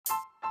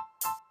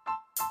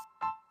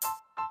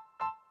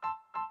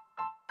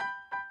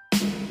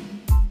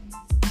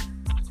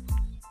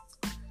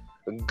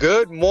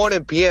Good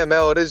morning,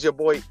 PML. It is your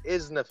boy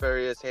Is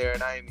Nefarious here,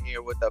 and I am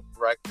here with the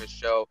Breakfast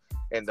Show,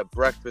 and the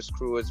Breakfast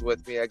Crew is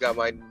with me. I got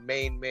my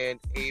main man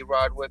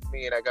A-Rod with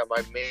me, and I got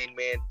my main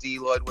man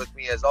D-Lloyd with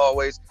me as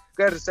always.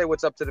 Go ahead and say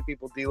what's up to the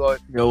people,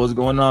 D-Lloyd. Yo, what's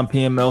going on,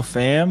 PML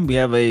fam? We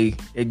have a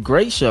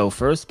great show.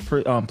 First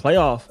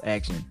playoff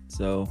action,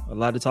 so a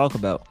lot to talk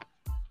about.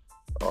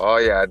 Oh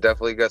yeah,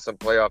 definitely got some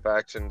playoff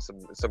action,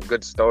 some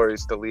good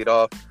stories to lead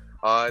off.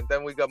 And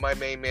then we got my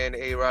main man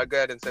A-Rod. Go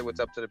ahead and say what's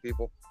up to the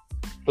people.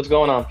 What's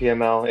going on,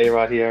 PML?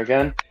 A-Rod here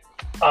again.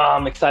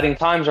 Exciting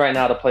times right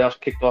now. The playoffs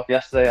kicked off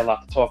yesterday. A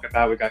lot to talk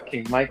about. We got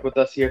King Mike with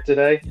us here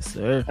today. Yes,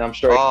 sir. And I'm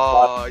sure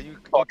you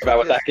talk about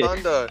what that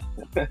thunder.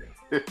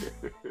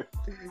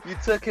 You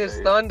took his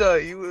thunder.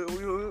 We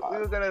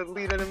were gonna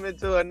lead him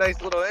into a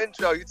nice little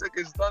intro. You took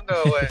his thunder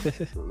away.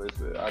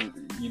 Listen, I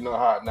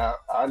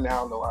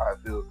now know how it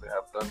feels to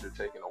have thunder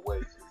taken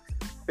away.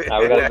 We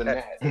got than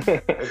that.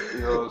 You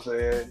know what I'm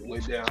saying?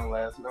 Went down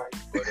last night,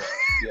 but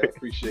yeah,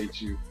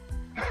 appreciate you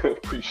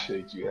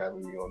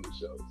having me on the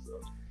show.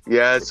 So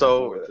yeah,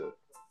 so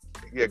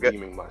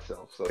redeeming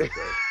myself. So to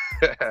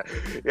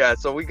say. Yeah,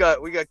 so we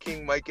got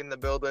King Mike in the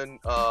building.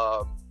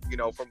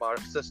 From our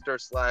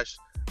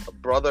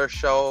sister/brother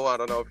show. I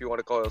don't know if you want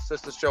to call it a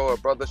sister show or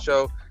brother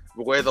show.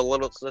 We're the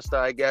little sister,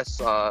 I guess,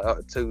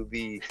 to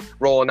the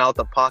Rolling Out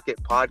the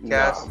Pocket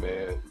podcast. Nah,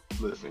 man.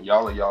 Listen,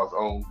 y'all are y'all's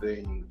own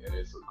thing, and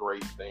it's a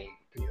great thing.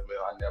 PML,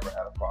 I never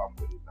had a problem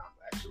with it, and I'm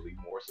actually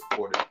more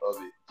supportive of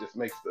it. Just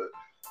makes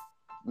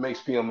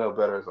PML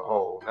better as a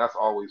whole. And that's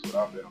always what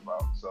I've been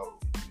about. So,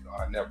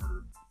 I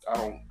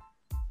don't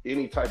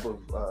any type of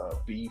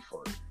beef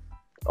or.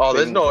 Oh,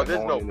 there's no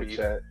beef.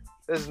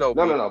 There's no.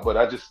 No. But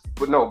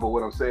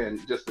what I'm saying,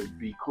 just to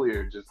be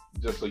clear,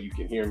 just so you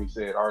can hear me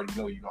say it, I already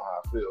know you know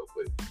how I feel.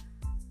 But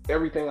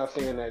everything I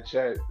say in that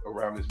chat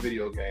around this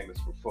video game is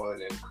for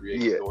fun and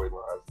creating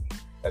storylines.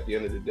 At the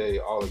end of the day,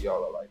 all of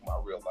y'all are like my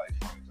real life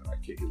friends that I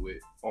kick it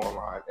with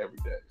online every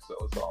day. So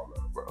it's all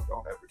love, bro.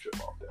 Don't ever trip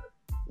off that.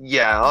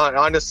 Yeah,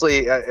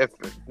 honestly, if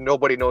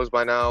nobody knows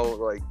by now,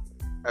 like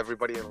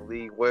everybody in the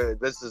league,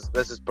 this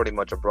is pretty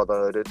much a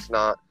brotherhood. It's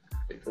not.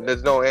 Exactly.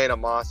 There's no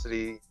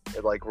animosity,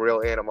 like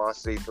real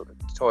animosity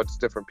towards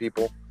different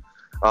people.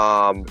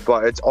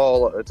 But it's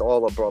all a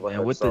brotherhood.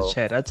 And with the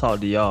chat, I talk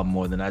to y'all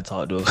more than I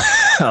talk to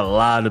a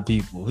lot of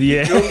people.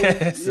 Yeah,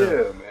 yeah,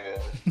 man.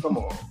 Come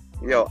on.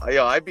 Yo,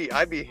 I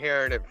be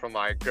hearing it from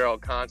my girl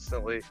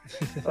constantly.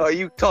 Oh,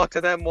 you talk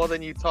to them more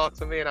than you talk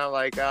to me, and I'm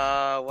like, be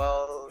a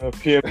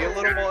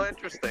little more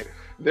interesting.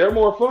 They're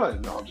more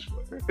fun. No, I'm just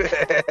playing.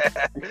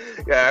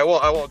 Yeah, I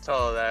won't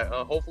tell her that.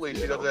 Hopefully,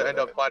 she doesn't end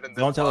up finding this.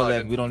 Don't tell her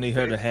that. We don't need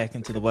her to hack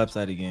into the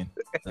website again.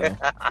 So.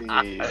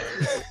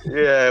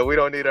 Yeah, we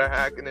don't need her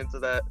hacking into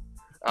that.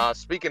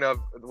 Speaking of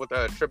with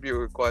a tribute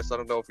request, I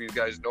don't know if you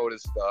guys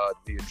noticed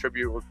the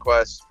tribute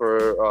requests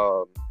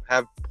for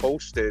have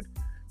posted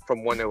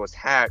from when it was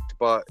hacked,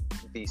 but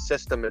the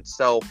system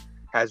itself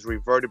has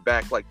reverted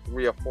back like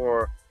 3 or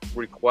 4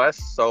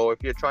 requests. So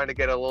if you're trying to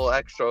get a little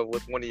extra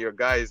with one of your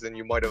guys, and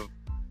you might have,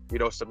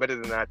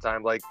 submitted in that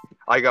time. Like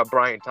I got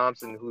Brian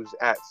Thompson, who's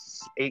at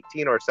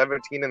 18 or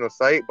 17 in the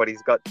site, but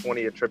he's got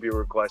 20 attribute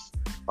requests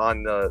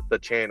on the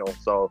channel.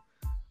 So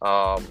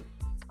I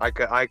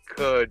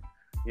could,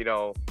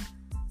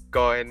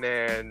 go in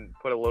there and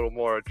put a little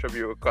more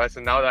attribute requests.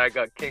 And now that I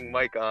got King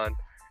Mike on,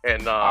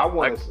 and I'm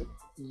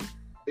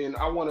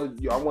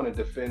gonna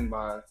defend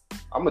my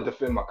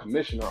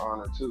commissioner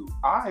honor too.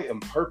 I am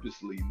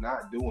purposely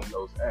not doing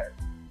those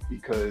ads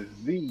because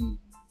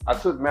I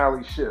took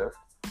Mally's shift,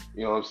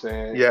 you know what I'm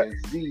saying? Yeah. And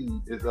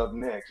Z is up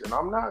next, and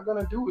I'm not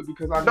gonna do it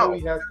because I know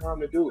he has time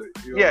to do it.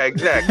 Yeah,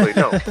 exactly.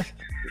 No.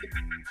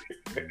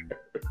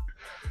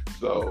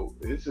 So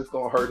it's just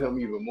gonna hurt him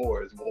even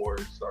more as more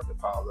start to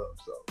pile up.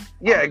 So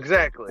yeah,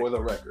 exactly. For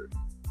the record.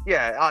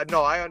 Yeah,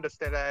 no, I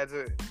understand that. As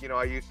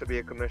I used to be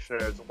a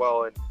commissioner as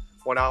well, and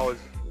when I was,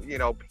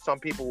 some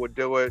people would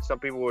do it. Some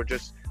people were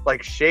just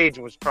like Shades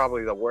was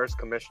probably the worst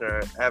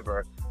commissioner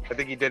ever. I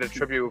think he did a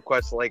tribute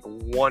request like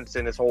once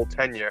in his whole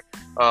tenure.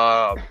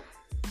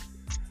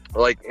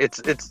 Like it's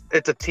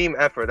a team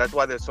effort. That's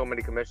why there's so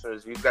many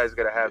commissioners. You guys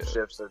got to have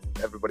shifts, and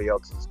everybody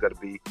else is got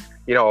to be,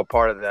 a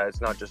part of that.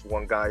 It's not just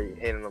one guy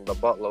handing them the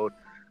buttload.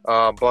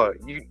 But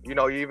you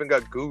even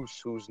got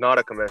Goose, who's not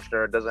a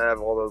commissioner, doesn't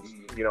have all those,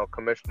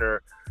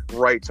 commissioner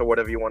rights or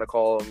whatever you want to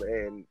call them,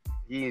 and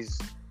he's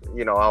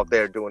out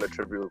there doing a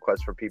tribute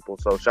request for people.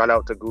 So shout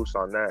out to Goose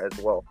on that as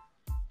well.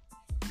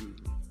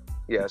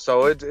 Yeah,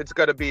 so it's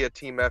got to be a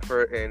team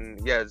effort, and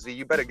yeah, Z,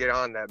 you better get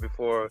on that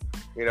before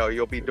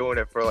you'll be doing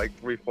it for like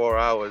 3-4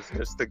 hours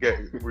just to get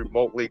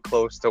remotely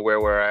close to where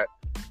we're at.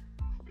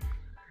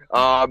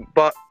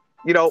 But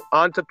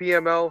on to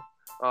PML.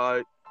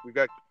 We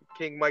got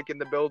King Mike in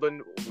the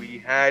building. We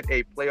had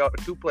 2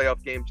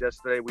 playoff games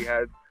yesterday. We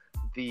had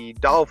the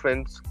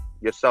Dolphins,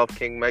 yourself,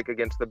 King Mike,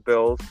 against the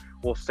Bills.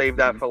 We'll save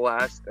that for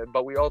last.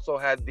 But we also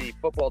had the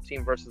football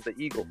team versus the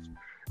Eagles.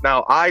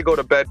 Now, I go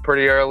to bed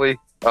pretty early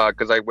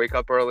because I wake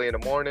up early in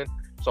the morning,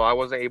 so I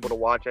wasn't able to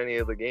watch any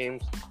of the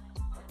games.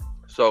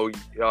 So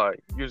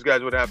you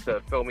guys would have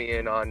to fill me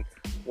in on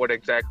what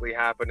exactly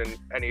happened in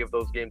any of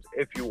those games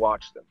if you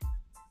watched them.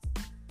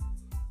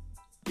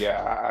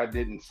 Yeah, I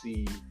didn't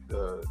see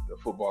the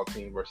football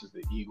team versus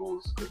the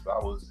Eagles because I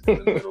was in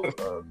the middle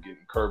of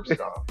getting curb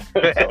stomped,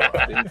 so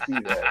I didn't see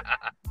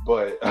that.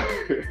 But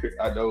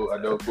I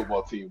know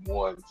football team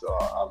won, so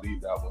I'll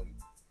leave that one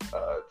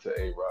to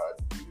A-Rod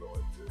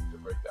to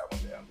break that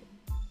one down.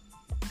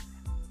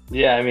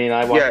 Yeah, I mean,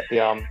 I watched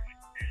the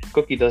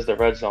Cookie does the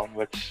red zone,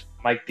 which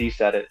Mike D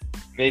said it.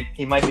 Maybe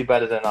he might be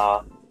better than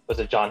was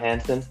it John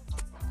Hansen,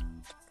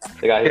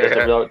 the guy who does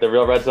the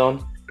real red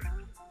zone?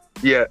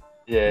 Yeah.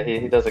 Yeah,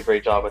 he does a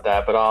great job with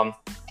that. But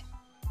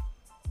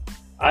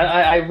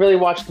I really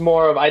watched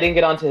more of. I didn't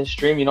get onto his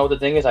stream. You know, the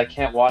thing is, I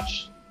can't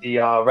watch the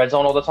red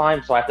zone all the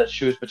time, so I have to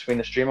choose between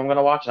the stream I'm going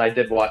to watch. And I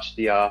did watch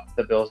the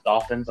Bills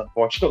Dolphins,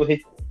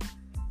 unfortunately.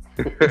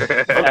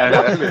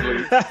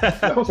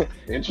 That was an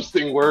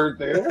interesting word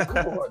there.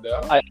 Come on now.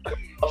 I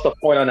lost a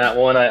point on that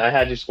one. I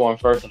had you scoring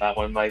first on that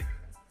one, Mike.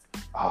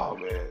 Oh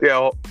man. Yeah.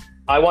 Well,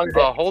 I wanted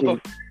to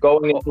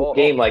going into a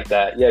game like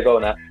that. Yeah, go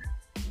now.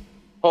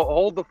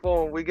 Hold the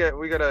phone. We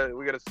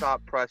gotta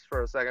stop press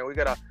for a second. We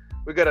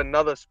got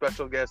another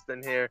special guest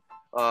in here.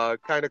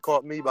 Kind of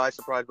caught me by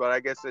surprise, but I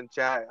guess in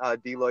chat,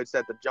 D-Lloyd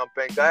said to jump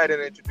in. Go ahead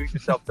and introduce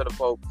yourself to the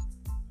folks.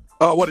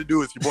 What it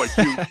do is your boy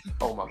Q.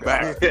 Oh my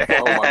god.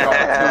 Oh my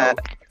god.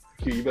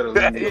 Q, you better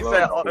leave me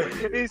alone.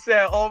 He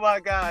said, "Oh my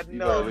God,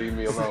 no." You better leave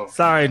me alone.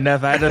 Sorry,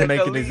 Neff. I had to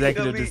make an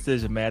executive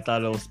decision, man. I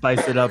thought it would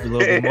spice it up a little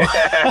bit more.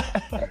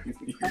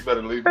 You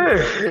better leave me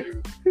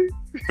alone.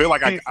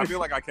 I feel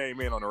like I came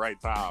in on the right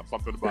time.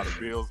 Something about a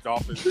Bills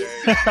Dolphins game.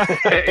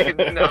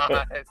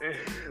 Nah.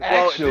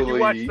 Actually,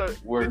 did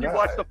you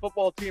watch the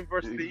football team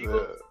versus the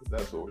Eagles?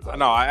 That's what we're talking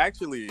No, about.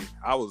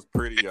 I was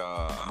pretty.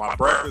 My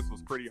breakfast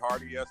was pretty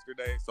hearty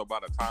yesterday, so by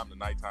the time the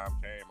nighttime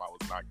came, I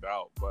was knocked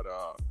out. But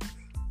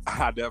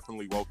I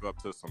definitely woke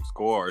up to some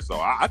scores. So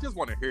I just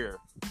want to hear.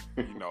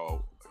 You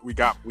know, we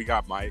got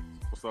Mike.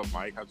 What's up,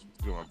 Mike? How you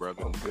doing,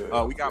 brother? I'm good.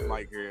 We got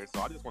Mike here,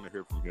 so I just want to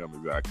hear from him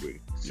exactly.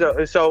 So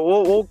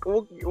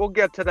we'll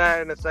get to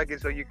that in a second.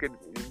 So you could,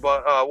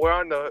 but we're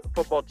on the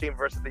football team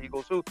versus the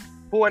Eagles.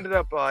 Who ended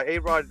up?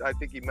 A-Rod, I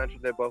think he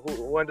mentioned it, but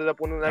who ended up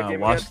winning that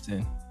game?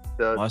 Washington.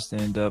 Again?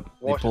 Washington ended up.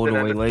 They Washington pulled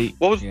away late.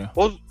 What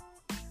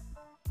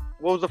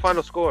was the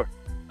final score?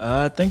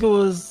 I think it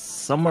was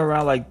somewhere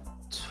around like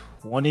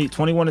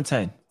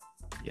 21-10.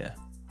 Yeah.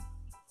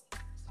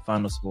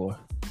 Final score.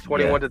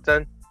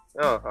 21-10.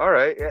 Oh, all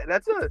right. Yeah,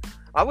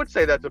 I would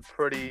say that's a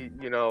pretty,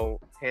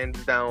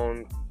 hands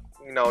down,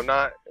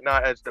 not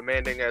as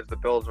demanding as the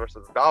Bills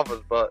versus the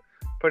Dolphins, but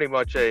pretty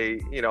much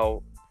a,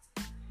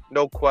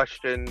 no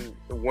question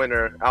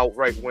winner,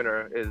 outright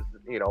winner is,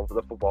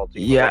 the football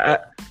team. Yeah.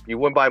 You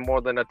win by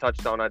more than a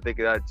touchdown. I think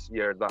that's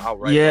the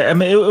outright. Yeah. I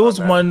mean, it was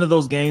one of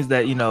those games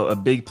that, a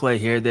big play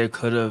here, there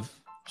could have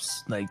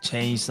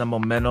changed some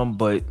momentum,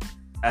 but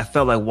I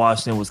felt like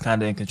Washington was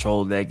kind of in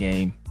control of that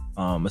game.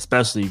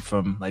 Especially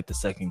from the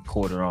second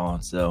quarter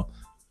on. So,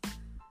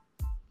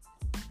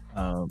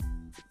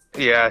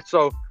 yeah.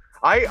 So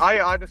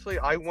I honestly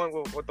went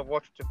with the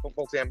Washington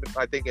football team.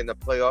 I think in the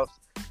playoffs,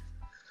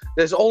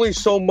 there's only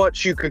so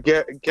much you could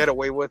get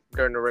away with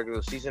during the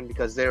regular season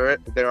because there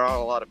are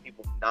a lot of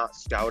people not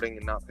scouting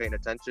and not paying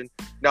attention.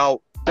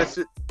 Now,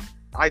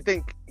 I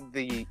think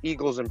the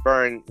Eagles and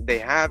Burn, they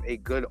have a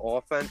good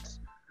offense,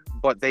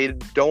 but they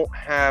don't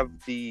have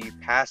the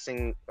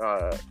passing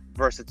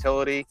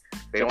versatility.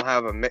 They don't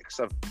have a mix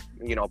of,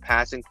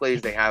 passing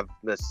plays. They have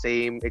the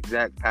same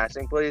exact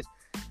passing plays.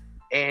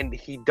 And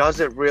he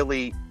doesn't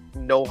really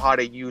know how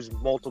to use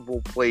multiple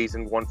plays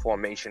in one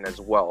formation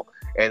as well.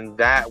 And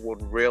that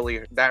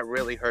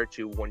really hurt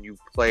you when you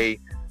play,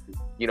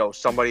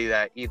 somebody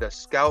that either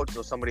scouts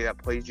or somebody that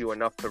plays you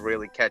enough to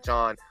really catch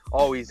on.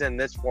 Oh, he's in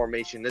this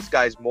formation. This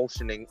guy's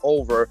motioning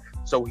over.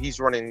 So he's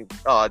running.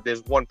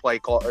 There's one play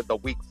called the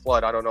weak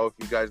flood. I don't know if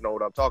you guys know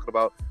what I'm talking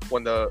about.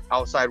 When the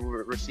outside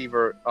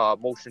receiver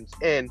motions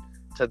in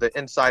to the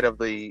inside of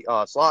the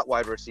slot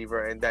wide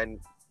receiver, and then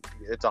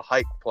it's a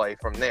hike play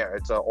from there.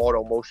 It's an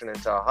auto motion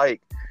into a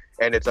hike,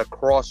 and it's a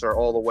crosser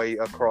all the way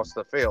across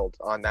the field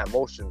on that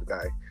motion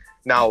guy.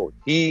 Now,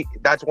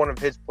 that's one of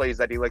his plays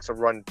that he likes to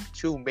run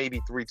 2,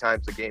 maybe 3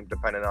 times a game,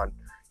 depending on,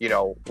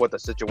 what the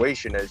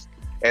situation is.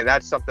 And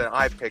that's something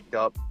I picked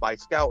up by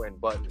scouting.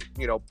 But,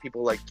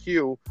 people like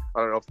Q,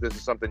 I don't know if this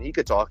is something he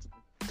could talk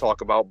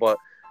about, but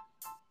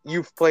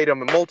you've played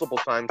him multiple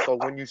times. So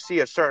when you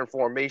see a certain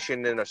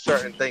formation and a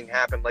certain thing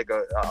happen, like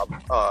a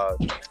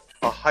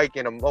hike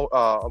and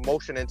a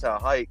motion into a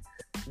hike,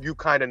 you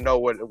kind of know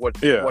what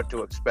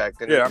to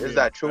expect. And is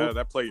that true?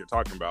 That play you're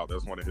talking about,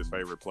 that's one of his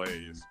favorite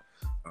plays.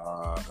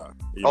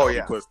 He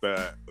puts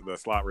the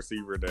slot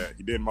receiver that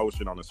he did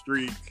motion on the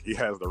streak. He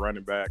has the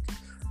running back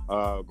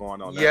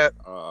going on that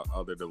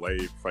other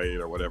delayed fade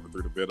or whatever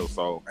through the middle.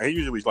 So he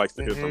usually likes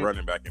to hit the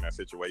running back in that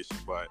situation.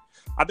 But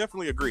I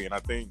definitely agree, and I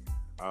think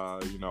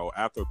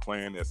after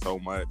playing it so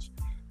much,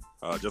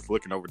 just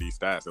looking over these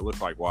stats, it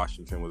looks like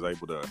Washington was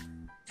able to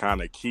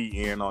kind of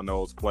key in on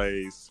those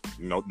plays.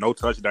 No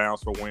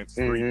touchdowns for Wentz,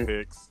 3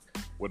 picks,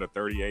 with a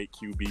 38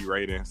 QB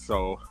rating.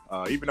 So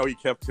even though he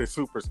kept his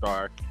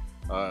superstar,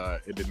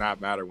 it did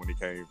not matter when he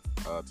came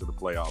to the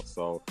playoffs.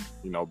 So,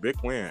 big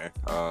win.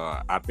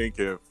 I think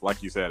if,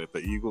 like you said, if the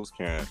Eagles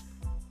can,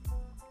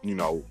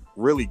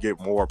 really get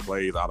more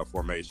plays out of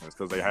formations,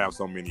 because they have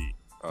so many,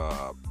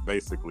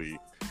 basically,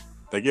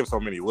 they give so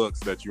many looks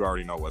that you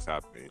already know what's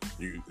happening.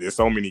 There's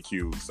so many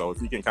cues. So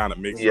if you can kind of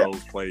mix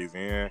those plays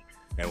in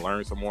and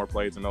learn some more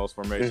plays in those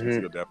formations,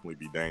 you'll definitely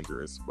be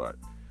dangerous. But,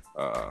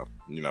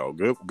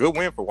 good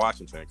win for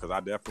Washington, because I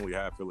definitely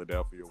had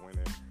Philadelphia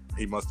winning.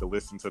 He must have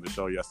listened to the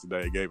show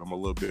yesterday, gave him a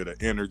little bit of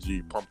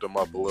energy, pumped him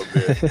up a little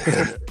bit.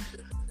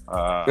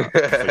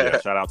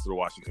 Shout out to the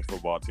Washington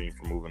football team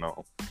for moving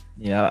on.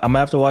 Yeah, I'm going to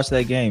have to watch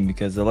that game,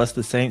 because unless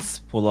the Saints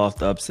pull off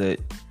the upset,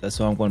 that's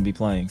who I'm going to be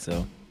playing.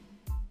 So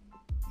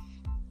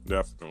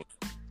definitely.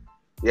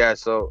 Yeah,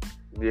 so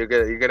you're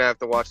gonna have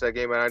to watch that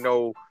game. And I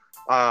know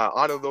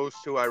out of those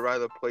two, I'd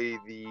rather play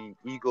the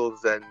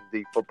Eagles than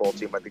the football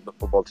team. I think the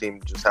football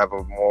team just have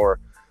a more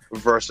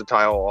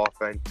versatile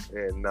offense,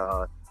 and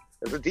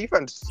the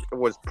defense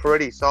was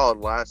pretty solid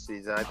last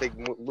season. I think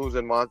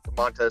losing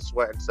Montez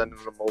Sweat and sending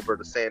him over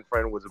to San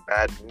Fran was a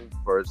bad move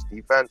for his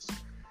defense.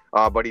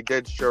 But he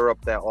did shore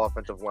up that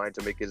offensive line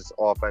to make his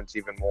offense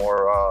even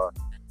more,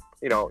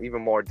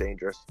 even more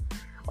dangerous.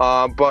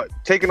 But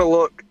taking a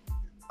look,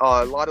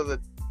 a lot of the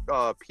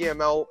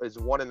PML is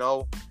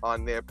 1-0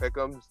 on their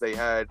pick'ems. They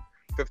had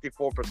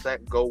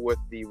 54% go with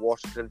the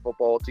Washington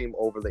football team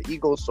over the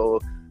Eagles,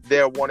 so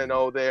they're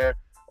 1-0 there.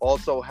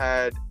 Also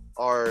had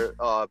our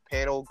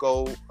panel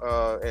go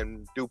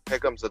and do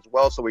pick'ems as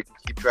well, so we can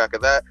keep track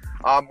of that.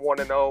 I'm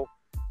 1-0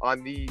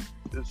 on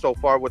so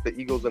far with the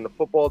Eagles and the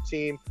football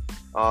team.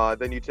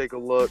 Then you take a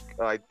look.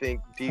 I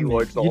think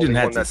Deloitte's the only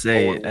one that's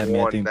 0-1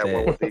 that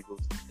went with the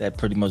Eagles. That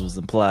pretty much was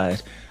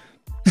implied.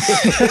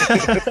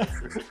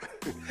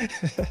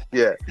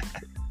 Yeah,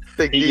 I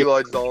think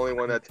Deloitte's the only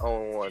one that's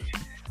 0-1.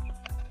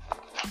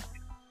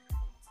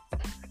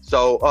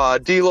 So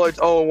Deloitte's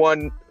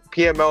 0-1.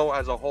 PML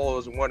as a whole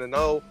is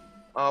 1-0.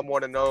 I'm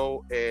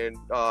 1-0, and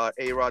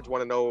A-Rod's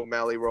 1-0.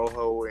 Mally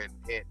Rojo and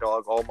Ant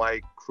Dog, all my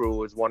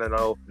crew is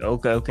 1-0.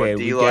 Okay,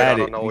 we got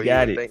it. We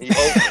got it.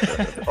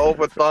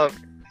 Overthunk.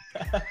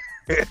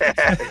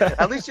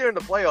 At least you're in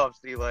the playoffs,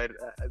 Deloitte.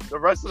 The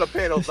rest of the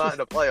panel's not in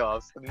the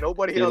playoffs.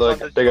 Nobody else on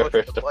the bigger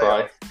fish to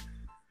fry.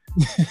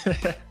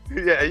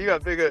 Yeah, you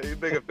got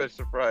bigger fish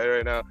to fry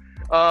right now.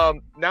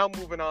 Now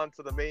moving on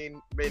to the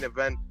main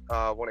event.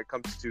 When it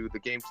comes to the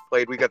games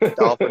played, we got the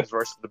Dolphins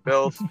versus the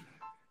Bills,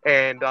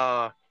 and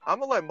I'm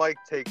gonna let Mike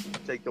take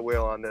the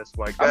wheel on this.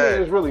 Mike, I mean,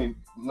 there's really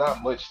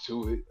not much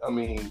to it. I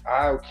mean,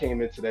 I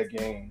came into that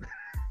game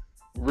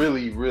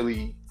really,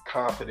 really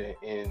confident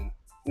in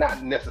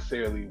not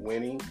necessarily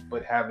winning,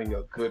 but having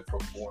a good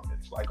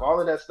performance. Like all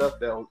of that stuff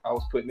that I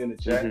was putting in the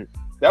chat,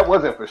 that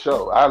wasn't for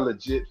show. I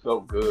legit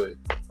felt good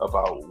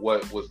about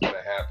what was going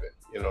to happen.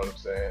 You know what I'm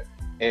saying?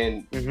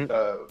 And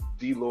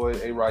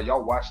Deloitte, A-Rod,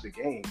 y'all watched the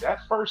game. That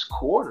first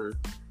quarter,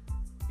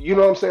 you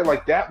know what I'm saying?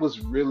 Like that was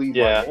really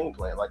my game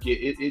plan. Like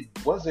it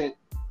wasn't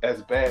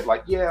as bad.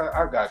 Like,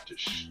 I got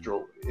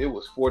destroyed. It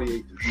was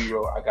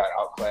 48-0. I got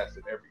outclassed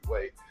in every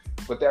way.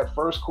 But that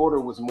first quarter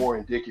was more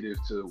indicative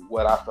to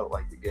what I felt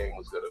like the game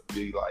was going to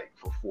be like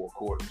for 4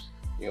 quarters.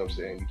 You know what I'm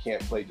saying? You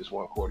can't play just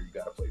 1 quarter. You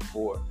got to play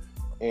 4.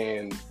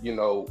 And,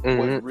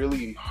 what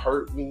really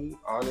hurt me,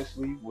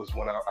 honestly, was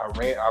when I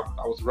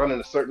was running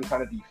a certain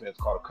kind of defense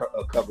called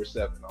a cover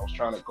 7. I was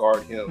trying to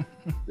guard him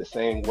the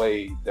same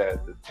way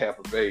that the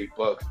Tampa Bay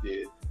Bucks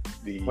did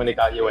when they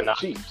got you and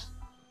Chiefs.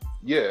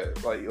 Yeah,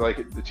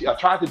 I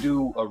tried to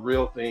do a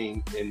real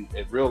thing in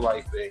real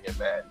life thing in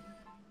Madden.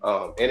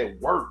 And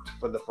it worked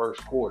for the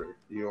first quarter.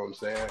 You know what I'm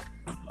saying?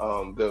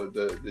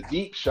 The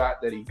deep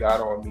shot that he got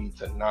on me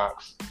to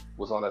Knox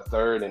was on a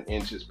 3rd and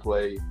inches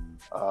play.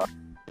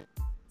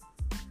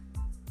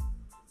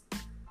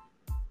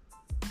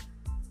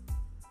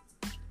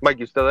 Mike,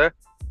 you still there?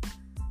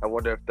 I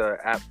wonder if the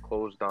app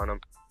closed on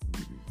him.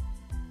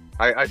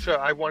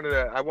 I wanted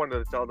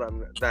to tell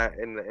them that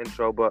in the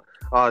intro, but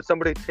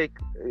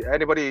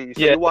anybody.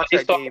 So you watched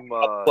that game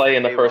play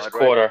in the first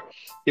quarter. Right?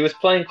 He was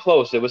playing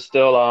close. It was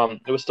still 0-0,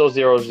 and it was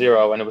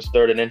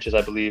 3rd and inches,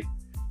 I believe.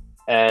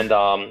 And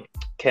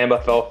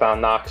Kemba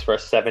found Knox for a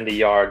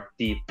 70-yard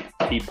deep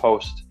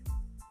post,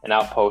 an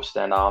outpost,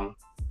 and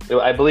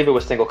I believe it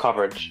was single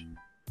coverage,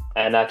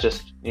 and that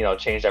just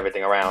changed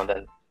everything around,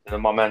 and the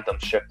momentum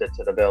shifted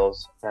to the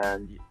Bills.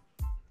 And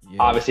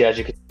obviously, as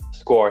you can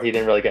score, he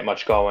didn't really get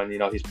much going.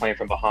 He's playing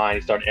from behind.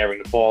 He started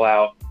airing the ball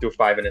out, threw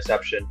 5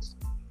 interceptions.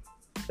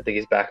 I think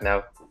he's back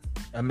now.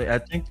 I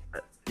think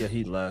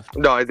he left.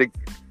 No, I think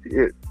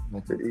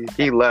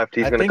he left.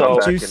 He's going to come back. I think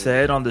what you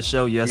said on the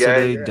show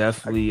yesterday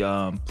definitely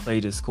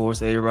played his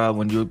course, A-Rod,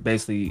 when you were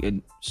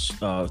basically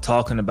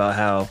talking about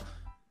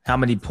how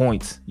many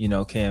points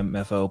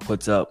Cam FL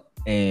puts up,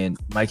 and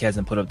Mike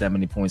hasn't put up that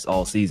many points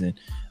all season.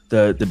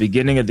 The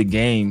beginning of the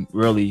game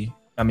really.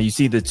 I mean, you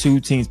see the two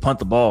teams punt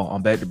the ball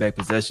on back-to-back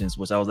possessions,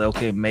 which I was like,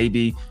 okay,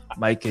 maybe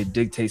Mike could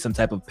dictate some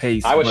type of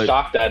pace. I was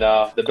shocked that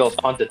the Bills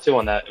punted too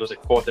on that. It was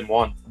like 4th and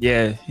 1.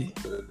 Yeah, he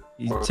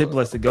typically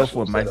likes to go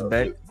for it. Mike's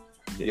back.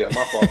 Yeah,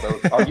 my fault.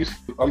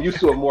 I'm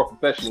used to a more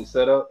professional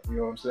setup. You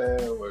know what I'm saying?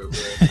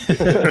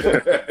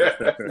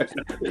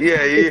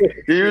 Yeah, you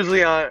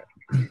usually on.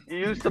 You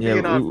used to be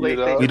on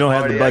PlayStation. We don't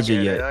have the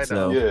budget yet,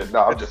 so yeah.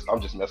 No, I'm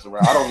just messing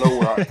around. I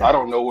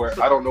don't know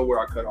where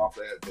I cut off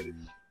at, but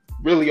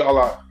really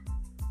all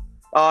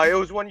it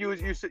was when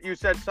you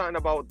said something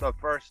about the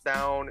first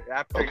down.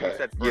 After you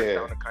said first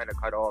down, it kind of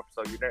cut off.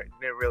 So you didn't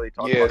really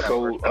talk about that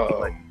first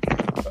down.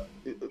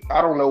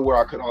 I don't know where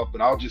I cut off,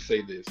 but I'll just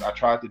say this. I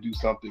tried to do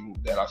something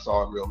that I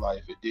saw in real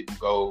life. It didn't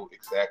go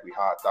exactly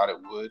how I thought it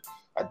would.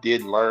 I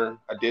did learn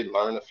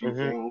a few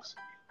things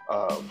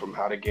from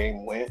how the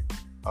game went.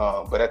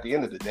 But at the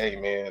end of the day,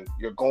 man,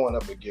 you're going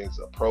up against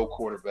a pro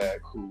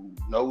quarterback who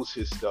knows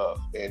his stuff,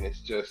 and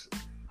it's just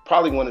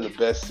probably one of the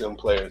best sim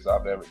players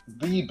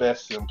the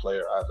best sim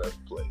player I've ever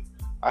played.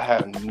 I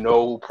have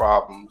no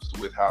problems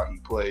with how he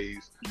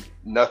plays.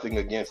 Nothing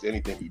against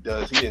anything he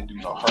does. He didn't do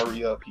no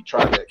hurry up. He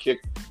tried the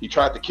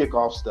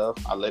kickoff stuff.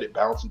 I let it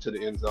bounce into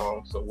the end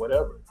zone. So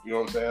whatever. You know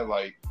what I'm saying?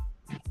 Like,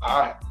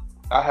 I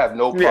have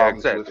no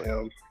problems with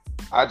him.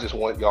 I just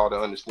want y'all to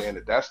understand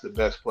that that's the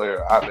best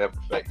player I've ever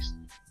faced.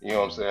 You know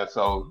what I'm saying?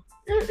 So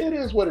it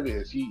is what it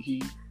is.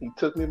 He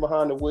took me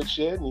behind the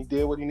woodshed and he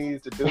did what he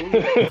needed to do.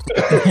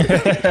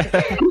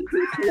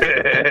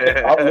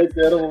 I looked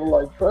at him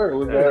like, "Sir,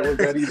 was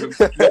that even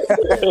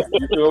necessary?"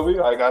 You feel me?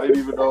 Like, I didn't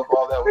even know if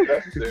all that was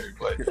necessary.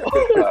 But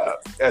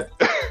at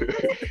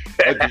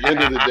the end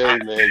of the day,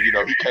 man, you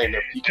know, he came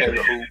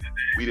to hoop.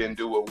 We didn't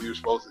do what we were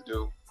supposed to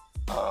do.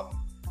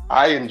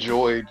 I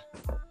enjoyed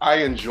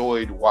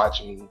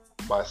watching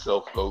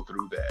myself go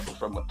through that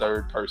from a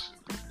third person.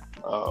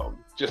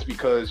 Just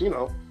because, you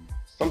know,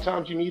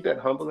 sometimes you need that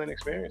humbling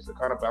experience to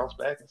kind of bounce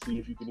back and see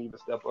if you can even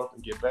step up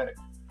and get back.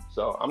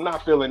 So I'm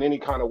not feeling any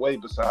kind of way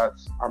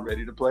besides I'm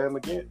ready to play him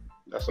again.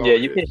 That's all. Yeah,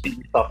 you can beat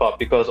yourself up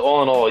because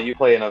all in all, you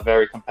play in a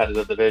very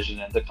competitive division,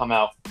 and to come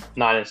out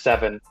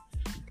 9-7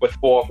 with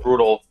 4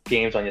 brutal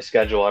games on your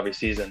schedule every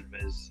season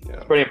is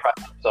pretty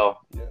impressive. So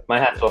my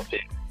hat's off to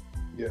you.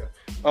 Yeah.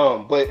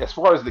 But as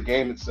far as the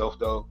game itself,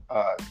 though,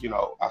 you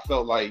know, I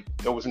felt like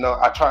there was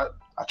I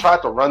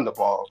tried to run the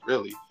ball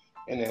really.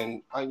 And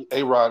then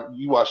A-Rod,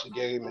 you watch the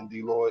game, and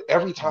D-Lloyd,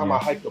 every time I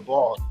hike the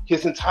ball,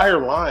 his entire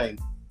line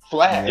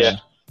flashed. Yeah.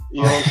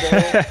 You know what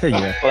I'm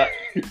saying? Well,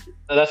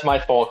 that's my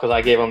fault because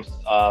I gave him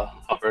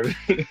Hubbard.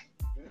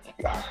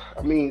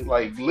 I mean,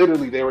 like,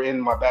 literally, they were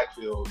in my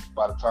backfield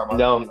by the time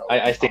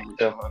I think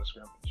so.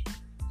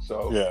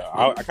 So yeah,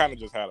 I kind of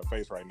just had a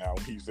face right now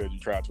when he said you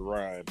tried to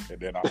run, and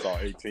then I saw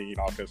 18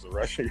 offensive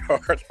rushing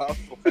yards. I was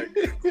like,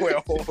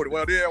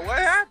 well, yeah, what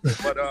happened?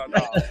 But no,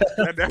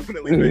 that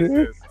definitely makes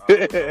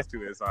sense. Those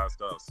two inside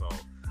stuff. So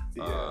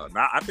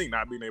I think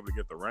not being able to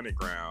get the running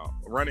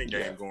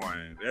game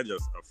going, that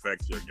just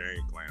affects your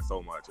game plan so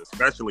much,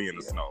 especially in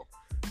the snow.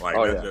 Like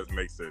that just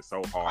makes it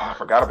so hard. I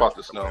forgot about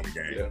the snow.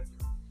 Game.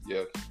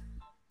 Yeah.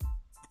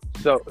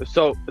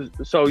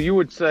 So you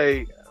would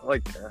say,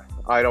 like,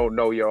 I don't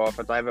know your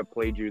offense. I haven't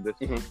played you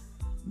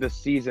this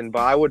season,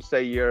 but I would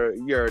say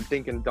you're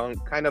thinking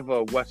dunk, kind of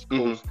a West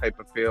Coast type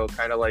of feel,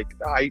 kind of like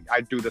I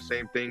do the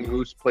same thing.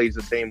 Goose plays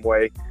the same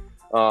way.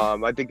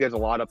 I think there's a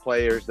lot of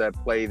players that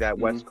play that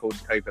West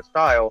Coast type of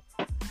style.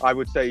 I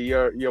would say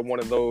you're one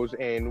of those,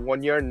 and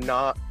when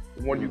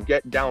you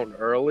get down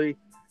early,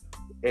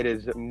 it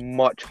is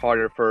much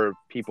harder for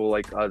people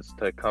like us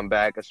to come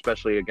back,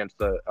 especially against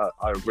a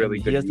really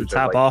good user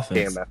top like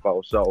offense.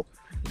 KMFO. So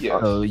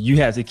so you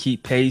have to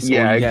keep pace, or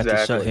you have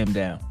to shut him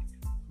down.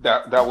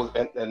 That was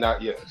and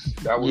not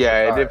that was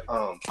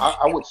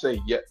I would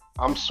say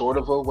I'm sort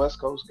of a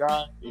West Coast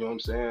guy. You know what I'm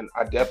saying?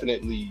 I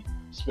definitely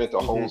spent the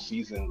whole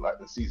season, like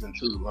the season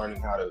 2,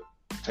 learning how to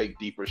take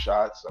deeper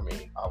shots. I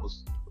mean, I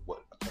was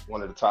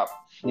one of the top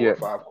 4 or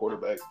 5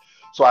 quarterbacks,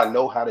 so I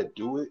know how to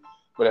do it.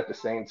 But at the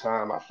same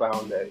time, I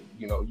found that,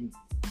 you know,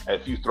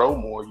 if you throw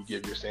more, you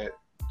give your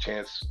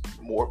chance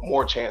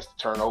more chance to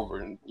turn over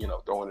and, you know,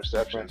 throw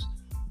interceptions.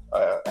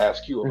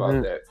 Ask you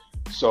about that.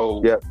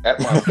 So at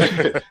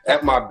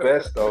my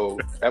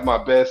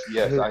best,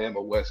 yes, I am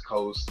a West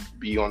Coast.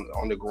 Be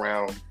on the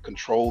ground,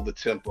 control the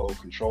tempo,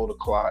 control the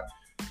clock,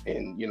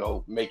 and, you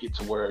know, make it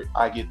to where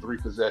I get 3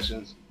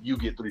 possessions, you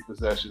get 3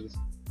 possessions.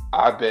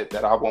 I bet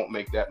that I won't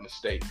make that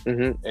mistake.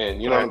 And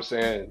you know what I'm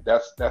saying?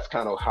 That's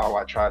kind of how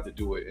I tried to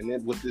do it. And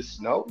then with this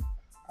snow,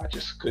 I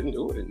just couldn't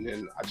do it. And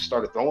then I just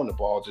started throwing the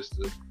ball just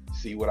to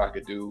see what I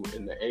could do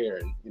in the air.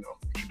 And, you know,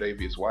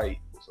 Tre'Davious White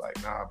was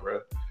like, nah, bro.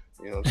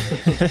 You know what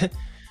I'm saying?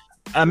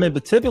 I mean,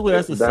 but typically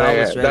that's a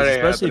solid strategy,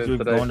 especially if you're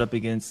going up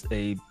against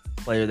a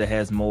player that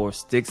has more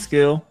stick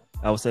skill,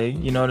 I would say.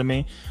 You know what I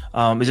mean?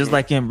 It's just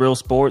like in real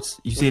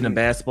sports. You see it in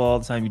basketball all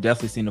the time. You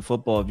definitely see it in the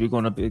football. If you're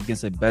going up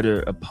against a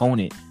better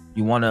opponent,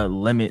 you want to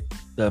limit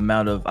the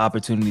amount of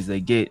opportunities they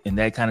get, and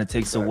that kind of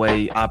takes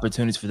away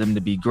opportunities for them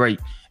to be great.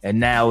 And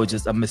now it's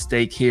just a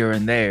mistake here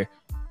and there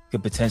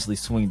could potentially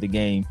swing the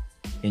game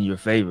in your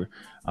favor.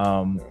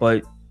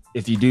 But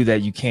if you do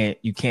that, you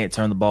can't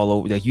turn the ball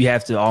over. Like, you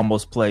have to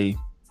almost play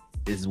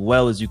as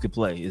well as you could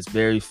play. It's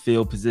very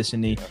field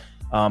positioning.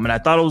 And I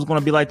thought it was going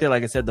to be like that.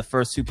 Like I said, the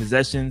first 2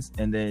 possessions,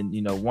 and then,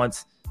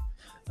 once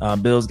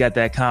Bills got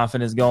that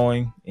confidence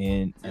going,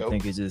 and I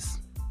think it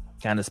just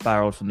kind of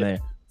spiraled from there.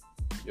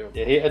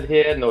 Yeah, he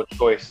had no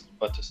choice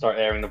but to start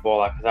airing the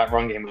ball out because that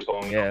run game was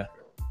going on.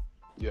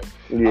 Yeah.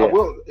 I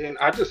will, and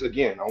I just,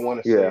 again, I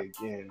want to say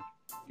again,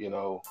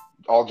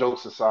 all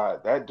jokes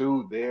aside, that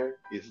dude there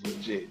is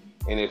legit.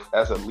 And if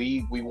as a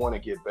league we want to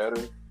get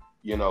better,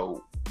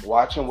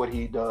 watching what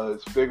he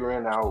does,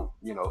 figuring out,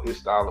 his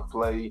style of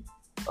play,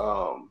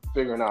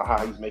 figuring out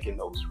how he's making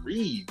those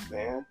reads,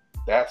 man.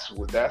 That's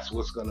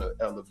what's gonna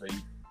elevate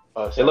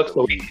us. It looks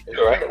so easy,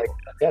 right? Like,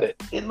 I get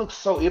it. It looks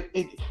so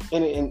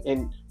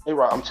and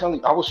Rob, I'm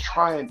telling you, I was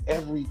trying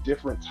every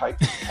different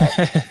type of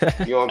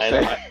tactic. You know what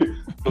I'm saying?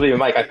 Believe me,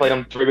 Mike, I played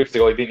him 3 weeks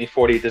ago. He beat me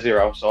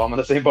 40-0, so I'm on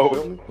the same boat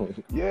with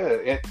him.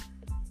 Yeah.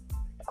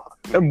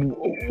 And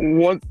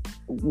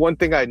one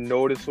thing I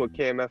noticed with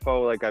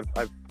KMFO, like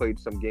I've played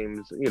some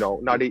games,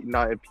 not in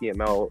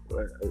PML,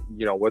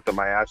 with him.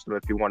 I asked him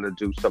if he wanted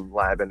to do some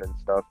labbing and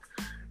stuff.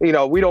 We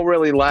don't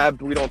really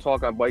lab, we don't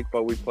talk on mic,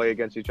 but we play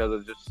against each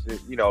other, just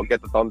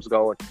get the thumbs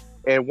going.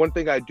 And one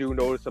thing I do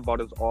notice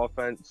about his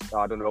offense,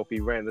 I don't know if he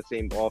ran the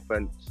same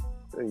offense,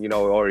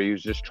 or he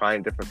was just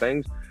trying different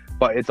things,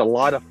 but it's a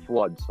lot of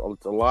floods.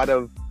 It's a lot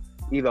of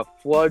either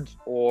floods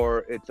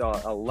or it's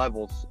a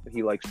levels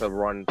he likes to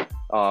run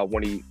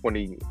when he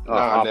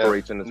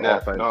operates in his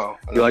offense. No,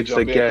 he likes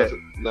to get.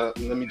 Let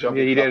me jump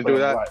in. He didn't do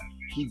that.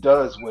 He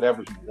does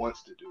whatever he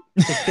wants to do.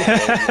 And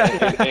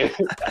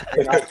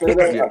I say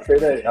that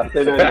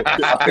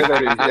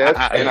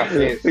yes, and I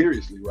say it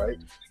seriously, right?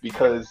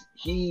 Because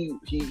he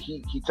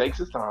takes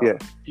his time. Yeah.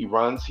 He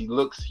runs. He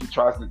looks. He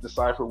tries to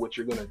decipher what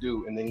you're going to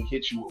do, and then he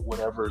hits you with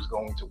whatever is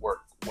going to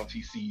work once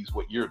he sees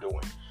what you're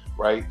doing,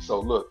 right? So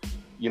look.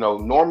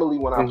 Normally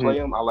when I play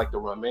him, I like to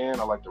run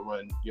man. I like to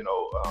run,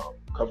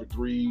 cover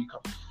 3,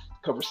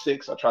 cover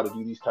 6. I try to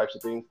do these types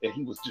of things. And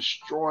he was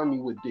destroying me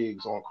with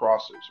digs on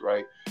crossers,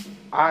 right?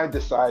 I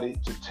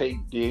decided to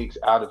take digs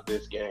out of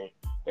this game.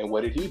 And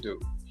what did he do?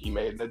 He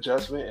made an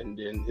adjustment, and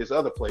then his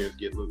other players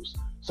get loose.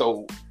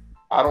 So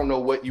I don't know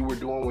what you were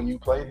doing when you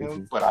played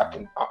him, but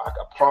I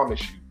promise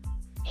you,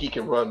 he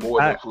can run more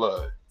than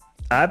Flood.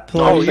 I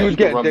played. He was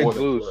getting digs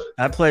loose.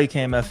 I played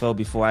KMFO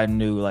before I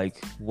knew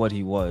what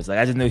he was.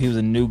 I just knew he was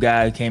a new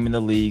guy who came in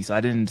the league. So I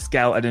didn't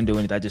scout. I didn't do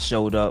anything. I just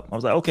showed up. I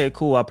was like, okay,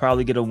 cool. I'll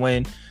probably get a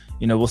win.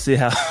 We'll see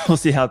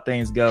how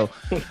things go.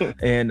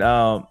 And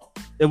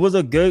it was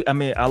a good.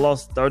 I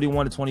lost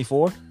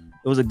 31-24.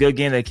 It was a good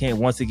game that came.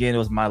 Once again, it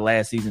was my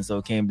last season, so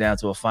it came down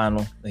to a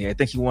final. I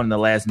think he won in the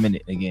last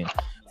minute again.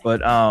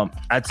 But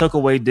I took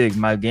away digs.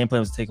 My game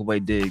plan was to take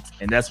away digs,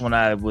 and that's when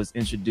I was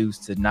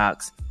introduced to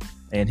Knox.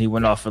 And he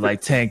went off for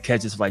 10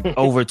 catches for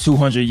over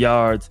 200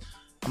 yards.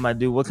 I'm like,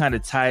 dude, what kind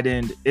of tight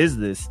end is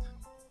this?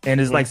 And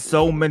there's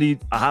so many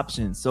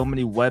options, so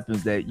many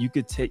weapons that you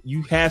could take.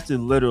 You have to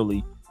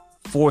literally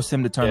force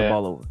him to turn the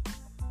ball over.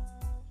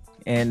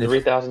 And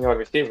 3,000-yard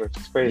receiver,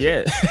 it's crazy.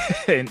 Yeah,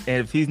 and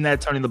if he's not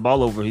turning the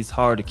ball over, he's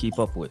hard to keep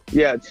up with.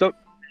 Yeah. So,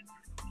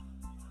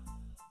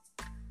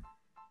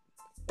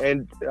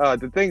 and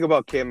the thing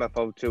about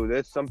KMFO too,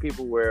 there's some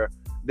people where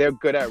they're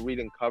good at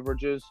reading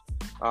coverages,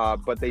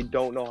 but they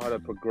don't know how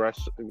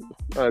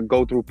to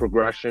go through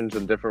progressions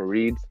and different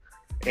reads.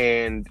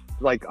 And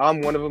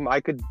I'm one of them.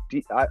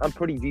 I'm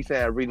pretty decent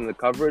at reading the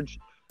coverage,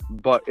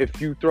 but if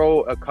you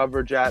throw a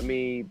coverage at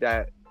me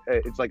that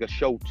it's like a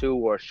show 2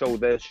 or show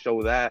this,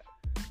 show that,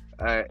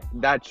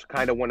 that's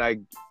kind of when I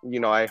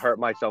hurt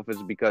myself,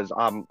 is because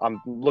I'm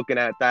looking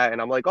at that and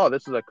I'm like, oh,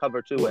 this is a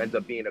cover 2. It ends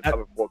up being a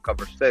cover 4,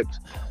 cover 6,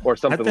 or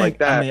something like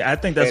that. I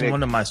think that's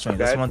one of my strengths.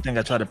 That's one thing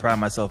I try to pride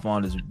myself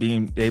on, is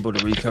being able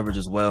to read coverage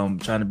as well. I'm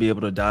trying to be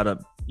able to dot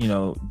up,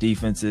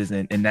 defenses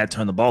and not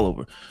turn the ball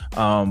over.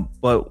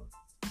 But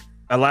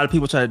a lot of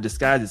people try to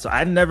disguise it. So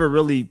I never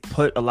really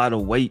put a lot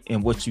of weight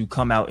in what you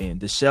come out in.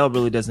 The shell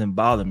really doesn't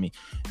bother me.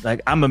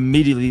 I'm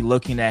immediately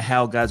looking at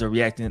how guys are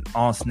reacting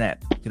on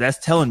snap, because that's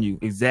telling you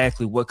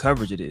exactly what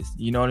coverage it is.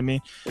 You know what I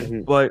mean?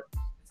 Mm-hmm. But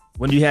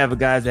when you have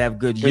guys that have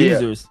good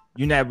users,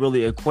 you're not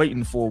really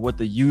equating for what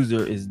the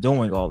user is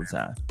doing all the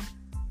time.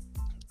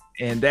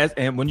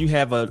 And when you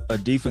have a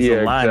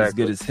defensive line as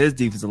good as his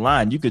defensive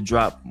line, you could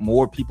drop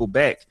more people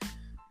back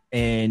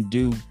and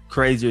do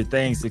crazier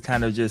things to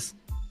kind of just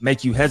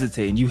make you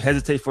hesitate. And you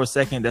hesitate for a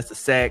second, that's a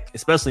sack,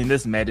 especially in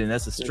this Madden.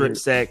 That's a strip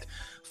sack,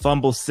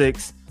 fumble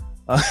 6,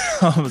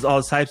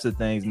 all types of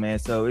things, man.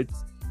 So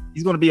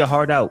he's going to be a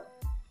hard out.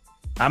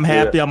 I'm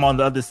happy I'm on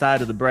the other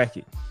side of the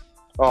bracket.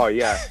 Oh,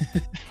 yeah.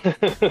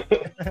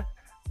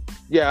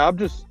 Yeah,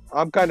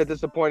 I'm kind of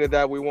disappointed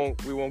that we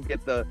won't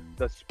get the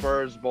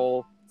Spurs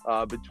Bowl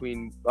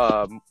between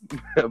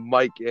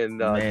Mike and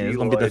man, it's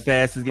gonna be the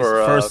fastest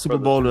first Super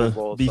Bowl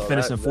to be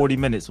finished in 40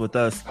 minutes with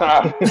us.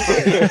 I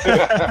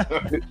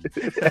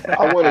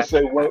want to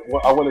say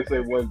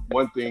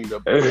one thing to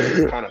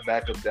kind of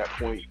back up that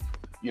point.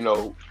 you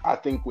know, I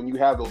think when you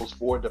have those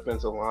 4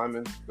 defensive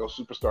linemen, those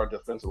superstar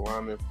defensive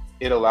linemen,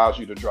 it allows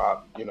you to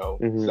drop, you know,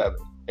 7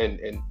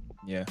 and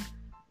yeah,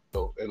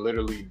 so, and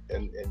literally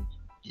and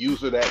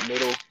user that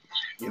middle,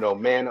 you know,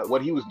 man.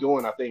 What he was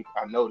doing, I think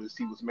I noticed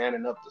he was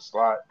manning up the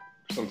slot.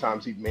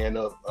 Sometimes he'd man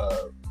up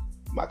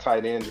my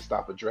tight end to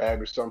stop a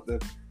drag or something.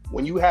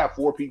 When you have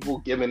 4 people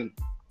giving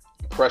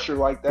pressure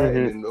like that,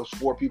 and then those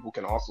 4 people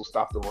can also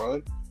stop the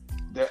run,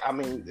 I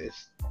mean,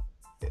 it's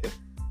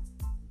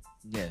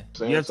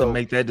you have to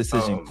make that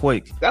decision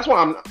quick. That's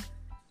why I'm.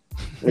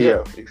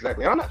 Yeah,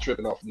 exactly. I'm not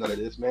tripping off none of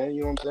this, man.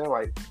 You know what I'm saying?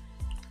 Like,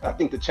 I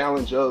think the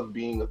challenge of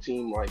being a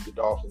team like the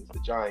Dolphins, the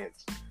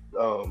Giants,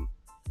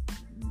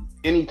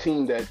 any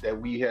team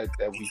that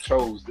we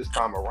chose this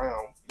time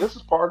around, this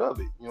is part of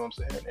it. You know what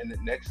I'm saying? And the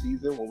next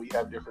season when we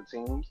have different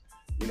teams,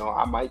 you know,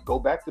 I might go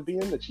back to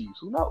being the Chiefs.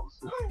 Who knows?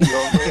 You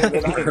know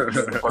what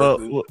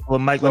I'm saying? Well,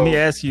 Mike, let me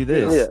ask you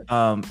this.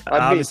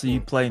 Obviously, you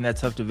play in that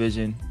tough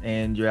division,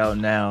 and you're out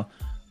now.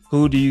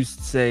 Who do you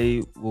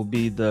say will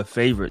be the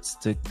favorites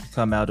to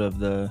come out of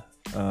the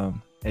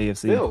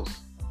AFC? Bills.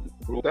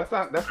 That's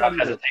not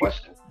even a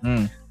question.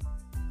 Wow.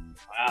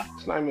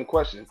 It's not even a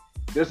question.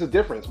 There's a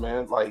difference,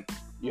 man. Like,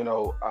 you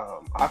know,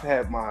 I've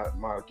had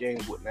my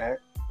games with Nat,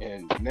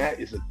 and Nat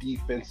is a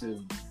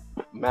defensive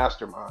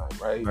mastermind,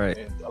 right?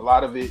 And a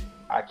lot of it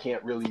I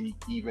can't really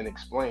even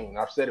explain.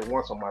 I've said it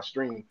once on my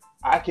stream.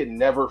 I can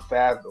never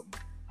fathom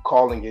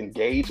calling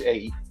engage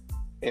 8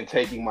 and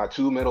taking my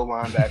 2 middle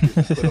linebackers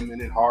and put them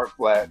in hard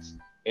flats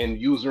and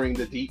using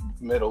the deep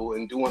middle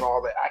and doing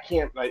all that. I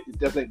can't, like, it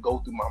doesn't go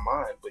through my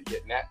mind, but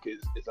yet Nat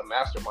is a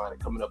mastermind at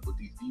coming up with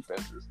these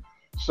defenses.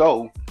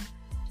 So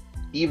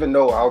even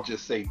though I'll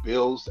just say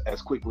Bills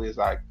as quickly as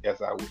I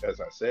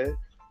said,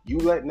 you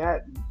let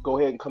Nat go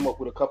ahead and come up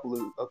with a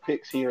couple of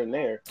picks here and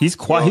there. He's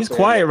quiet. He's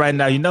quiet right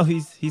now. You know,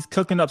 he's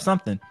cooking up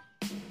something.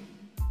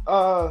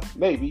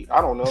 Maybe,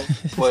 I don't know,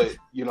 but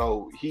you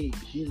know, he.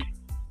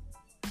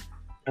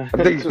 I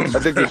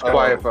think he's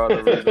quiet for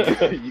other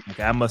reasons.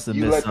 Okay, I must have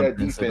missed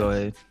something. So go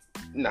ahead.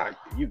 Nah,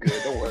 you good.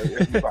 Don't worry.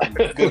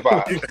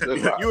 Goodbye.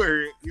 You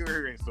were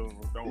hearing, so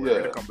don't worry.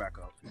 It'll come back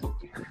up.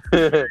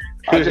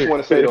 I just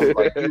want to say though,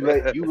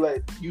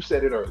 like you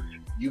said it earlier.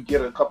 You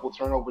get a couple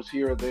turnovers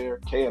here or there,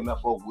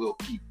 KMFO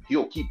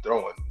he'll keep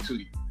throwing to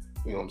you.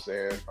 You know what I'm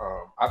saying?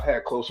 I've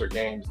had closer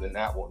games than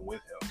that one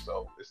with him,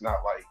 so it's not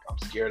like I'm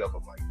scared of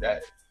him like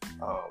that.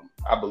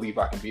 I believe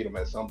I can beat him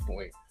at some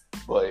point.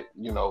 But,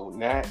 you know,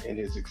 Nat and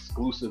his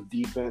exclusive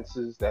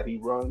defenses that he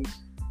runs,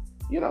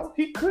 you know,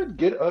 he could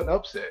get an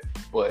upset,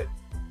 but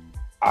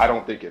I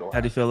don't think it'll happen.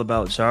 How do you feel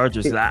about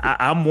Chargers?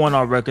 I'm one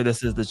on record that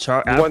says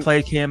I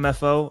play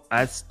KMFO.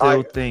 I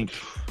still think,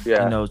 you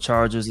know,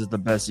 Chargers is the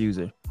best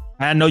user.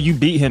 I know you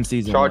beat him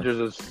season Chargers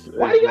one. Is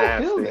Why do you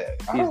nasty. feel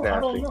that? He's nasty. I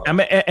don't know. I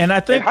mean, and I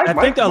think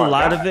a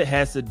lot of it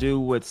has to do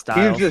with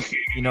style. Just,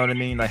 you know what I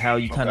mean? Like how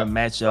you kind of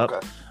match up.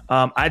 Okay.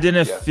 I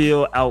didn't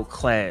feel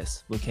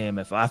outclassed with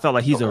KMFO. I felt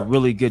like he's a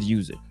really good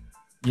user.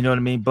 You know what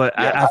I mean? But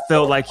I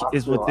felt like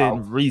it's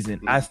within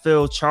reason. I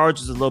feel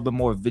Chargers a little bit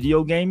more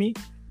video gamey,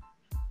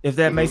 if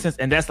that makes sense.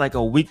 And that's like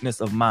a weakness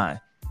of mine.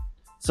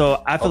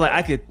 So I feel like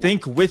I could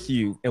think with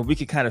you and we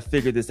could kind of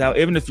figure this out,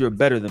 even if you're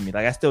better than me.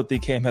 Like I still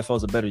think KMFO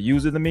is a better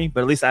user than me,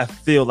 but at least I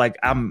feel like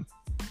I'm,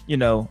 you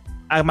know,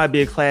 I might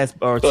be a class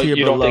or so tier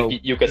you below. don't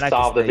think you can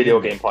solve the video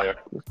game player?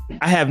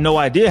 I have no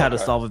idea how to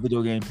solve a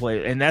video game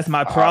player, and that's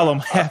my problem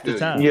half the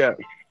time. Yeah,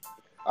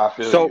 I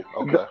feel you.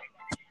 Okay.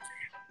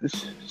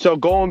 So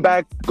going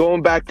back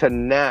to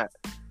Nat,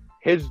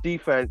 his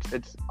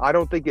defense. I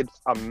don't think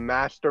it's a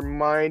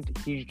mastermind.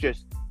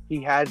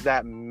 He has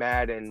that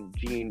Madden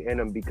gene in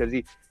him because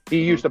he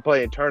used to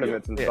play in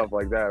tournaments and stuff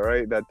like that,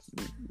 right? That's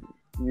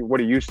what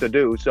he used to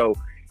do. So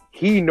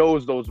he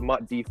knows those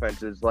mutt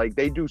defenses. Like,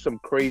 they do some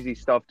crazy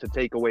stuff to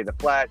take away the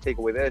flat, take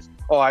away this.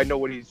 Oh, I know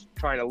what he's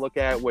trying to look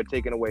at. We're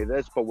taking away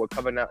this, but we're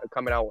coming out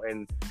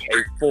in a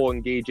full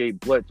engage 8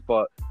 blitz.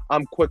 But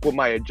I'm quick with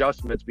my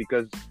adjustments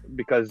because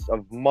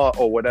of mutt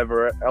or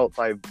whatever else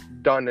I've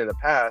done in the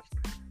past,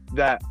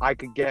 that I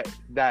could get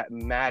that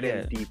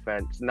Madden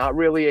defense. Not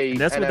really a.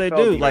 And that's NFL what they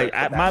do. Defense,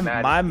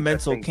 like my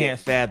mental can't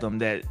fathom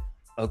that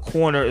a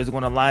corner is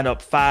going to line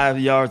up 5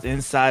 yards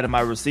inside of my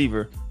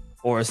receiver,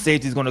 or a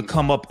safety is going to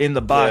come up in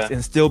the box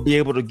and still be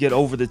able to get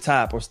over the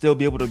top, or still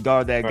be able to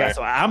guard that guy.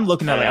 So I'm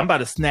looking at I'm about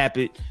to snap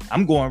it.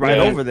 I'm going right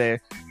over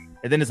there,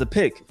 and then it's a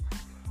pick.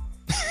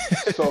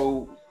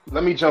 So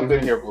let me jump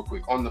in here real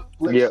quick. On the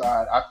flip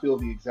side, I feel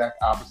the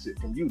exact opposite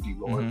from you,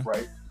 D-Lord,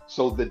 right?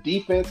 So the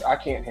defense I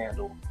can't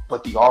handle,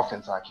 but the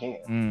offense I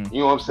can. You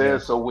know what I'm saying?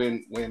 So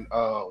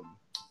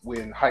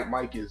when Hype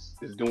Mike is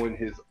doing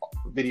his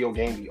video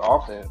game the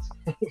offense,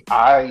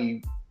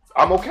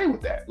 I'm okay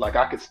with that. Like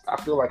I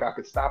feel like I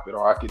could stop it,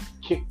 or I could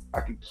keep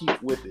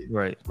with it.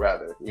 Right.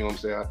 Rather, you know what I'm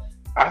saying?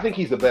 I think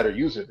he's a better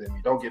user than me.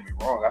 Don't get me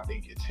wrong. I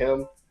think it's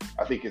him.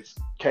 I think it's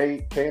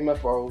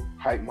KMFO,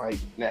 Hype Mike,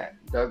 Nat.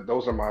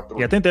 Those are my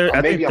 3. Yeah, I think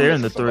they're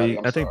in the 3.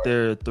 I think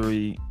they're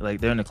 3.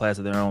 Like they're in the class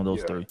of their own.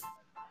 Those 3.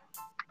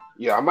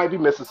 Yeah, I might be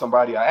missing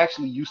somebody. I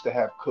actually used to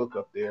have Cook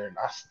up there, and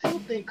I still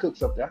think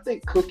Cook's up there. I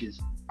think Cook is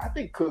I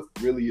think Cook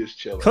really is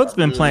chilling. Cook's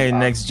been playing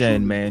next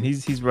gen, man.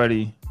 He's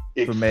ready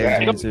for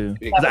Madden too.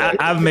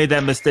 I've made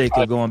that mistake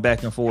of going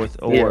back and forth,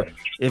 or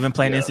even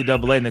playing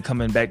NCAA and then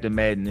coming back to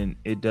Madden, and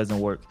it doesn't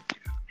work.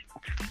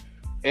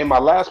 And my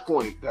last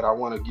point that I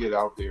want to get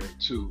out there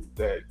too,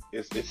 that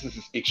this is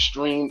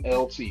extreme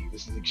LT.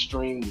 This is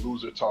extreme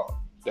loser talk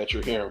that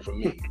you're hearing from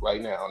me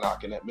right now, and I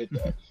can admit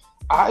that.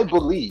 I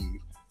believe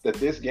that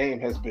this game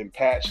has been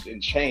patched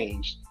and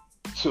changed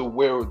to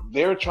where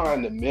they're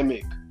trying to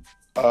mimic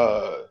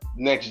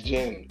next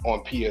gen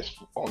on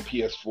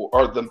PS4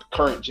 or the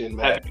current gen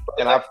Madden,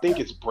 and I think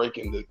it's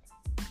breaking the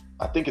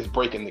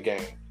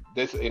game.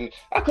 This, and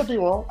I could be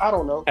wrong. I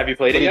don't know. Have you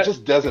played it yet? It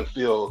just doesn't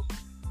feel.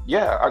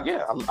 Yeah.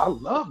 I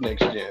love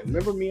next gen.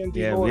 Remember me and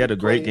D-Boy we had a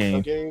great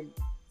game.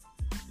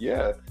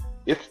 Yeah,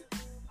 it's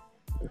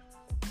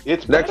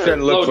next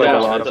gen looks like a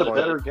lot of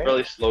better game.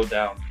 Really slowed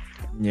down.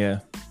 Yeah.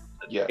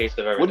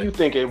 What do you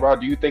think,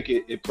 A-Rod? Do you think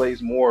it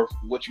plays more of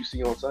what you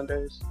see on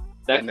Sundays?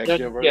 Next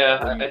gen version?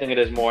 Yeah, I think it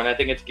is more, and I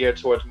think it's geared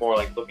towards more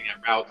like looking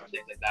at routes and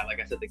things like that.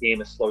 Like I said, the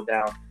game is slowed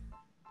down, so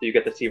you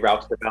get to see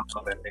routes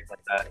develop and things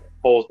like that.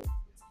 Holes.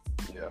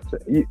 Yeah.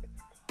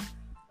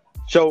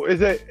 So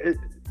is it?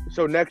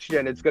 So next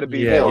gen, it's going to be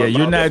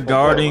you're not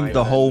guarding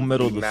the whole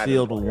middle of the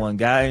field with one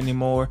guy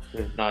anymore.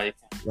 Nice.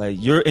 Like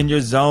you're in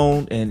your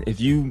zone, and if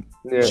you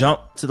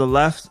jump to the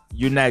left,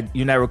 you're not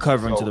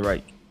recovering to the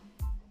right.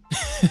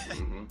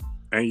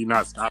 And you're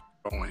not stopping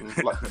going.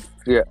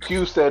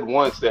 Q said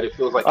once that it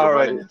feels like you're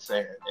running in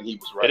sand, and he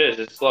was right. It is.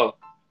 It's slow.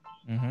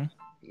 Mm-hmm.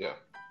 Yeah.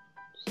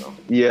 So.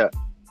 Yeah.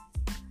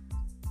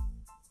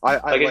 I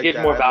it gives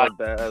more value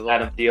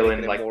Adam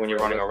Thielen, like when you're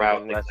running a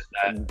route, things like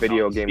that.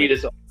 Video game. Speed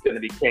is going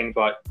to be king,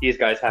 but these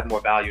guys have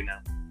more value now.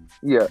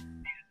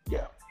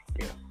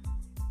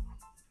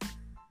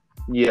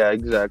 Yeah,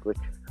 exactly.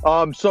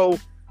 So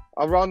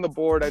around the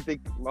board, I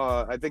think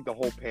the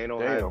whole panel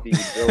had the Bills.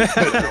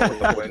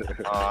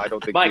 I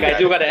don't think. Mike, I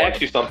do got to ask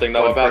you something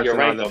though about your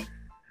rank.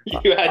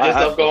 You had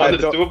yourself going to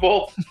the Super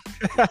Bowl?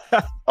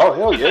 Oh,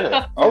 hell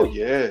yeah. Oh,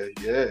 yeah.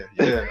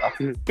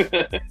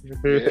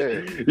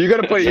 You got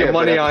to put your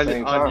money on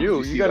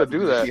you. You got to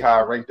do that. See how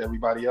I ranked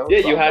everybody else? Yeah,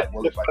 you had.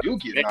 Well, if I do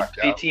get knocked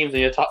out. teams in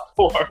your top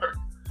 4.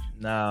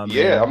 Nah, man.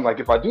 Yeah, I'm like,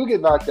 if I do get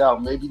knocked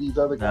out, maybe these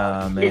other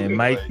guys. Nah, man.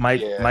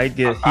 Mike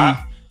get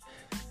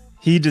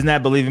he does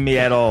not believe in me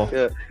at all.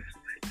 Yeah.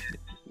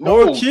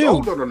 Or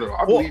Q. No.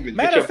 I believe in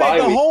matter of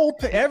fact,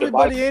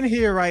 everybody in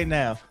here right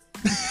now.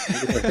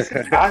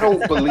 I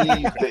don't believe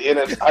the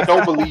NFC.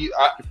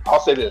 I'll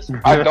say this.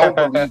 I don't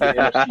believe the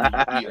NFC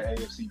will be an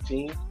AFC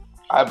team.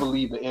 I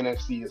believe the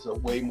NFC is a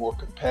way more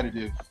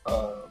competitive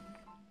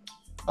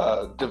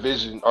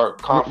division or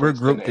conference.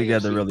 We're grouped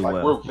together really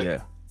well.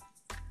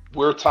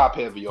 We're top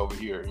heavy over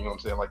here. You know what I'm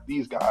saying? Like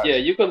these guys. Yeah,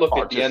 you could look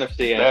at the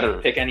NFC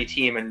and pick any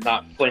team and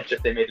not flinch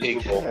if they made the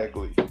Super Bowl.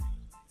 Exactly.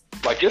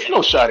 Like, it's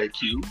no shot at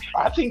Q.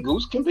 I think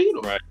Goose can beat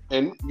him. Right.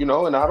 And,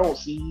 and I don't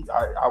see,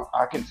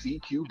 I can see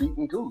Q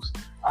beating Goose.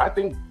 I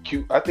think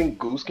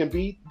Goose can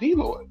beat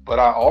D-Lloyd, but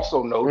I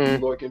also know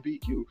D-Lloyd can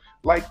beat Q.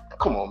 Like,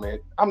 come on, man.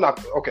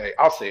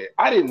 I'll say it.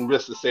 I didn't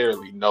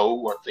necessarily know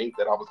or think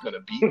that I was going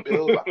to beat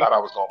Bill. I thought I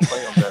was going to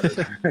play him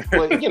better.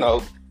 But,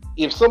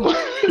 if someone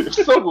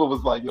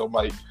was like, yo,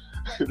 Mike,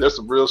 there's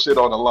some real shit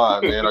on the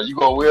line, man. Are you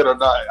going to win or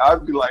not?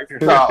 I'd be like,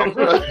 nah,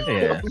 bro.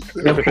 Yeah,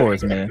 of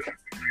course, man.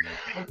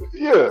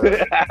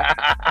 Yeah.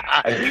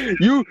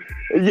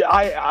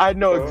 I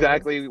know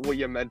exactly what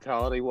your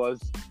mentality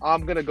was.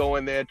 I'm gonna go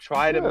in there,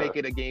 try to make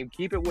it a game,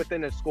 keep it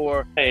within a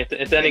score. Hey,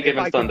 it's any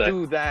given Sunday. If I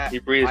can do that, he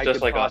breathes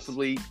just like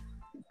possibly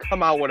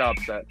come out with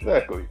upset.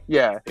 Exactly.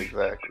 Yeah.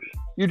 Exactly.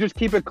 You just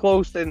keep it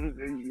close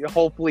and you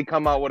hopefully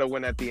come out with a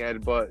win at the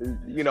end. But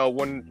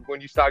when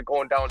you start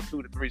going down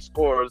 2 to 3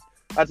 scores,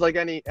 that's like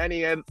any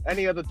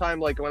other time.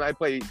 Like when I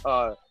play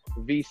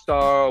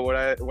V-Star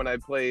or when I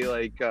play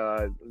like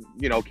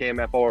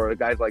KMF or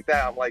guys like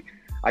that, I'm like,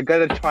 I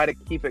gotta try to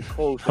keep it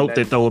close. Hope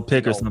they throw a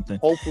pick or something.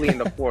 Hopefully in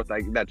the fourth,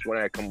 that's when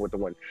I come with the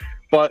win.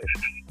 But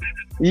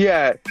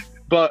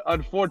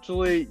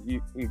unfortunately,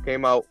 you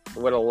came out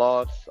with a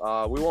loss.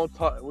 We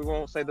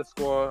won't say the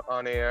score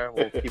on air.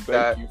 We'll keep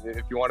that.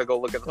 If you want to go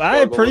look at the score, I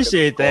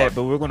appreciate that,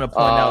 but we're gonna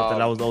point out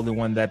that I was the only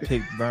one that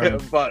picked Burn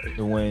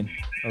to win.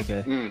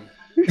 Okay.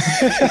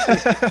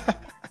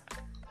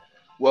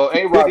 Well,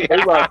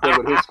 A-Rod said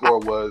what his score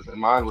was, and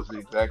mine was the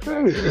exact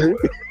same.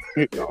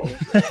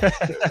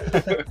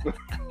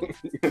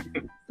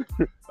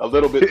 A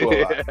little bit to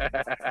a lot.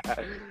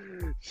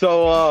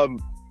 So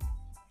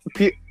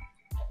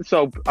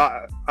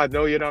I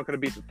know you're not going to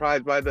be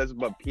surprised by this,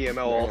 but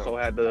PML also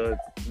had the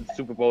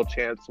Super Bowl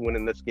chance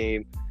winning this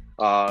game.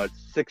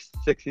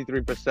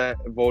 63%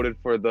 voted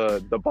for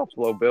the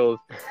Buffalo Bills.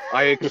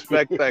 I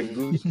expect that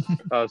Goose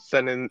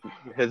sent in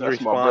his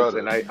response,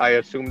 and I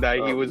assume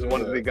that he was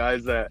one of the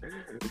guys that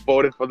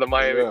voted for the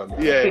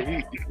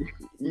Miami.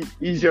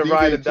 He's your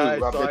ride or die,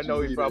 so I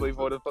know he probably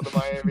voted for the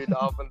Miami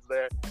Dolphins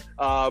there.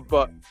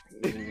 But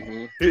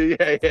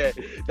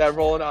that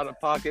Rolling Out of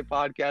Pocket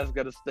podcast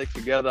got to stick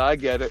together. I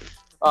get it.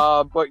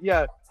 But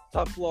yeah,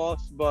 tough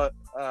loss, but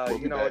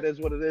it is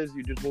what it is.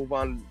 You just move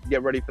on,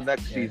 get ready for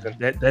next season.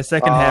 That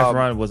second half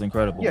run was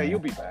incredible. Yeah, you'll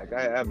be back.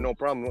 I have no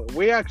problem.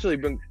 We actually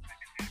been.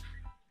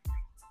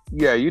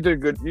 Yeah, you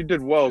did good. You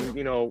did well.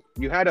 You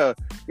had a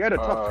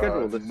tough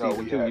schedule this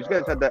season too. You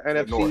guys had the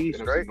NFC East,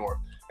 right? North.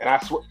 And I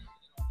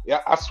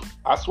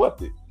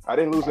swept it. I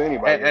didn't lose to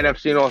anybody.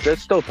 NFC North,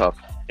 it's still tough.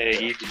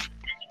 Hey,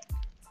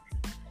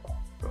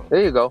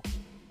 there you go.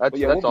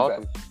 That's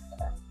awesome.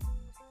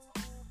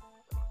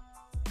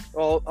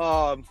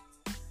 Well,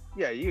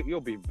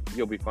 you'll be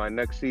fine.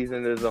 Next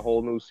season is a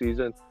whole new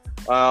season.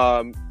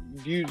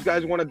 Do you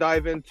guys want to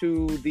dive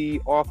into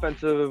the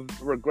offensive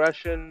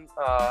regression?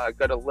 I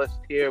got a list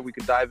here. We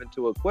could dive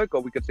into it quick,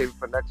 or we could save it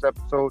for next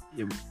episode.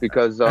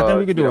 Because I think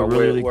we could do it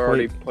really we're quick.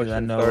 Already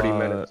pushing 30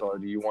 minutes. Or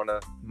do you want to?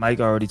 Mike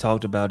already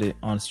talked about it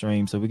on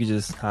stream, so we could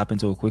just hop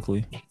into it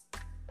quickly.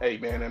 Hey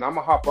man, and I'm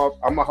gonna hop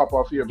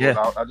off here,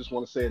 but I just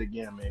want to say it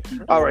again, man.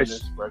 Keep doing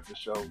this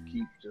breakfast show.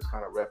 Keep just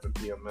kind of repping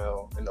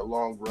PML. In the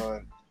long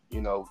run,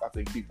 I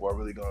think people are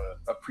really gonna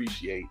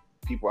appreciate.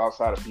 People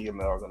outside of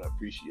PML are gonna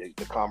appreciate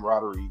the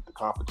camaraderie, the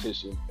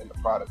competition, and the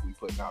product we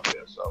putting out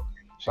there. So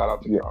shout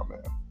out to y'all,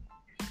 man.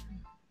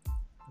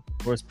 Of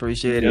course,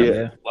 appreciate it.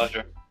 Yeah,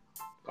 pleasure.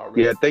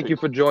 Yeah, thank you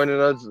for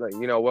joining us.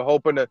 We're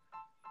hoping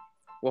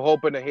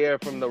to hear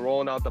from the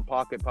Rolling Out the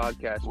Pocket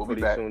podcast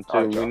pretty soon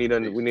too. We need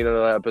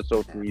another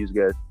episode from you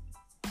guys.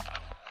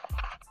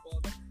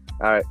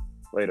 All right,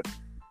 later.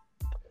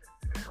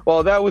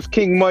 Well, that was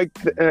King Mike.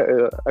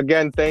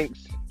 Again,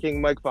 thanks, King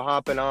Mike, for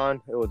hopping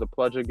on. It was a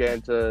pleasure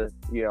getting his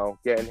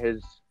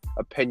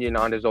opinion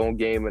on his own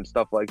game and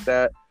stuff like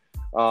that.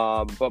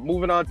 But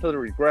moving on to the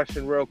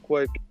regression real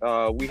quick.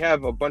 We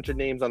have a bunch of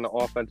names on the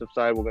offensive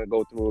side. We're going to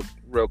go through it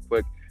real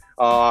quick.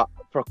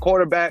 For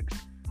quarterbacks,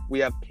 we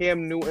have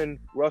Cam Newton,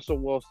 Russell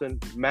Wilson,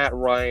 Matt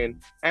Ryan,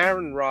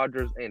 Aaron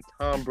Rodgers, and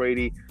Tom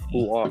Brady,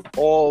 who are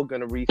all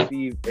going to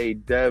receive a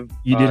dev.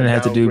 You didn't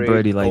have to do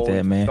Brady like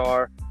that, man.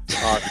 Star.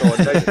 So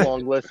a nice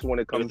long list when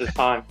it comes to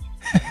time.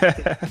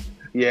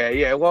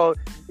 Yeah. Well,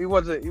 he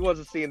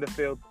wasn't seeing the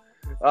field.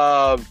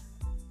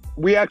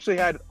 We actually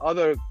had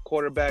other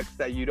quarterbacks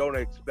that you don't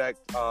expect.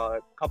 A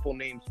couple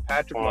names: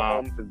 Patrick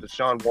Mahomes and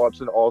Deshaun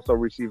Watson, also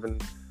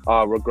receiving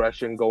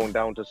regression, going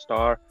down to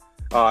star.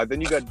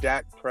 Then you got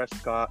Dak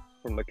Prescott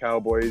from the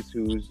Cowboys,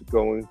 who's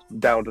going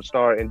down to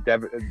star, and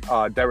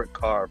Derek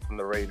Carr from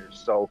the Raiders.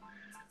 So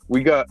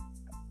we got.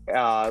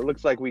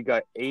 Looks like we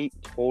got 9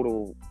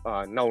 total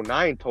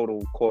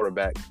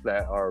quarterbacks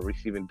that are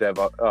receiving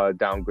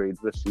downgrades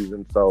this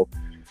season. So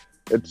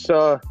it's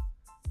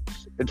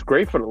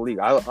great for the league.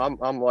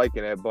 I'm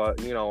liking it, but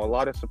a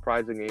lot of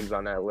surprising names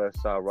on that list: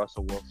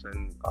 Russell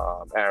Wilson,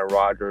 Aaron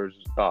Rodgers,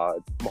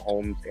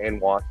 Mahomes, and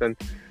Watson.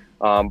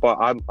 But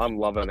I'm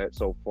loving it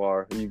so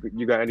far.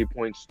 You got any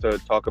points to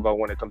talk about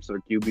when it comes to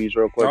the QBs,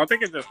 real quick? So I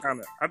think it just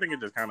kind of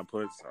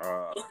puts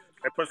a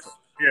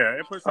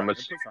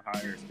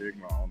higher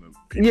stigma on the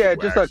people. Yeah,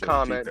 just a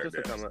comment.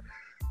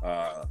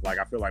 I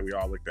feel like we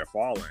all looked at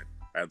Fallen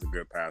as a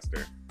good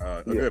passer,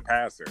 good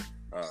passer,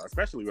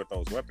 especially with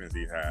those weapons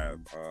he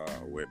had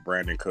with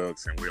Brandon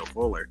Cooks and Will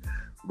Fuller.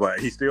 But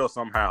he still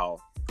somehow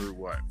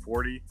threw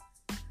 40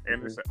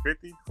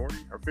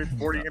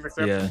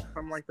 interceptions,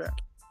 something like that.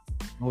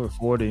 Over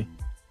 40.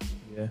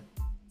 Yeah.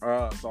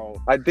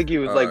 So I think he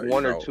was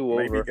one or two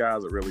over. Maybe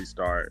guys will really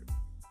start.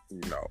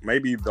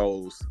 Maybe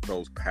those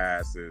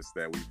passes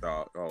that we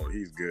thought, oh,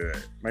 he's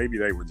good. Maybe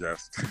they were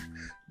just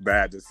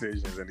bad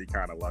decisions, and he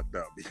kind of lucked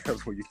up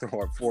because when you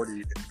throw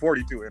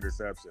 42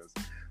 interceptions,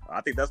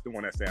 I think that's the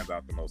one that stands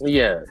out the most.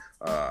 Yeah.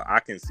 I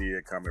can see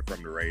it coming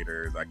from the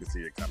Raiders. I can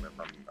see it coming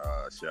from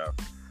Chef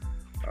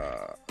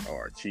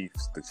or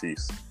the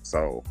Chiefs.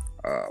 So,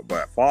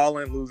 but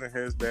Fallen losing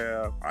his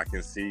dev, I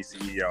can see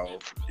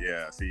CEO.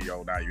 Yeah,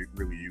 CEO not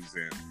really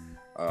using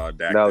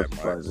Dak that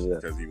much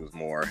because he was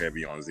more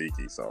heavy on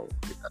Zeke. So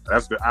I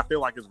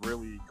feel like it's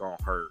really gonna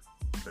hurt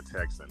the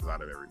Texans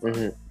out of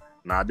everybody.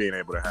 Not being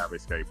able to have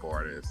escape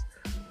artists.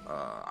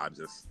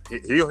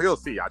 He'll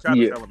see. I tried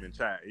to tell him in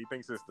chat. He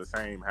thinks it's the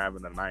same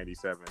having a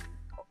 97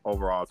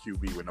 overall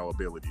QB with no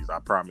abilities. I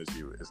promise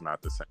you, it's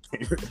not the same.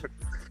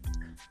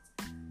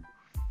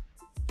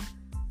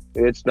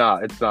 It's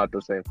not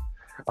the same.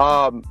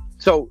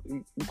 So,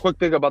 quick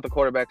thing about the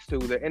quarterbacks too.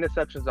 The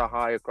interceptions are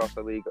high across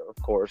the league. Of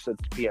course,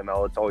 it's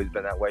PML. It's always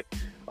been that way.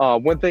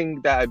 One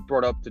thing that I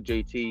brought up to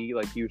JT,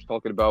 like he was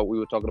talking about, we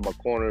were talking about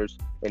corners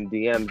and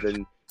DMs,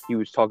 and he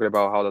was talking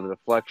about how the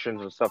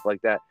deflections and stuff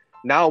like that.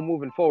 Now,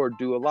 moving forward,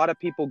 do a lot of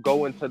people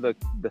go into the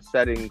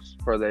settings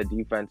for their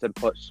defense and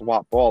put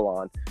swap ball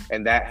on,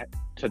 and that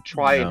to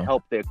try and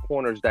help their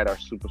corners that are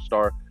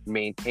superstar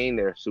maintain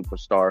their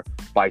superstar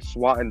by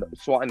swatting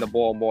the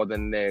ball more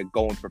than they're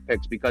going for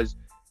picks? Because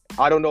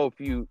I don't know if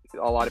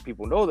a lot of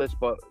people know this,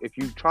 but if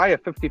you try a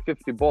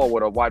 50-50 ball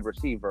with a wide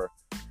receiver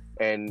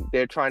and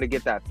they're trying to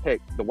get that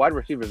pick, the wide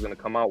receiver is going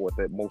to come out with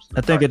it most of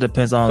the time. I think it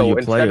depends on your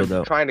player,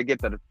 though. Trying to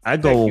get I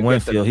go with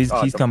Winfield.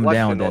 He's coming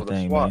down with that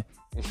thing, man.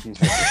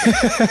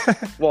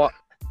 Well,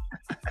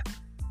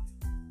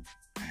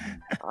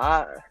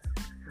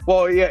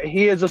 Well, yeah,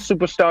 he is a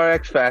superstar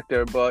X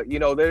factor, but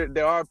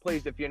there are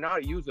plays if you're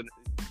not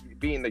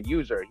being the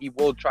user, he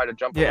will try to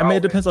jump. Yeah, I mean, it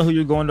depends on who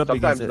you're going up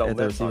against at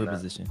the receiver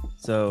position.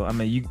 So, I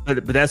mean,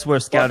 but that's where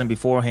scouting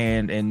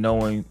beforehand and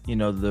knowing,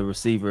 the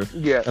receiver.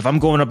 Yeah. If I'm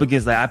going up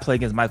against, I play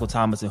against Michael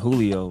Thomas and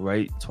Julio,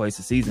 right, twice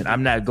a season.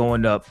 I'm not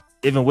going up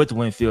even with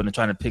Winfield and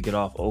trying to pick it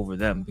off over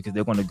them because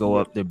they're going to go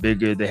up. They're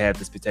bigger. They have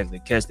the spectacular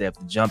catch. They have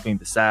the jumping,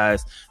 the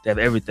size. They have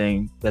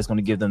everything that's going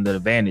to give them the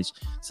advantage.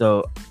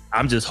 So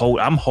I'm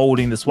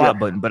holding the swap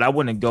button, but I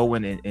wouldn't go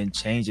in and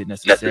change it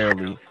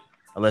necessarily.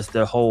 Unless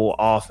their whole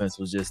offense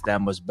was just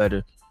that much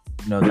better,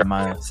 than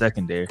my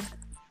secondary.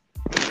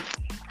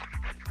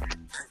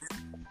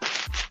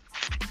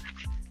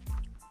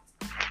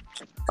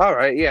 All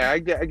right, yeah, I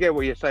get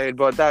what you're saying,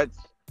 but that's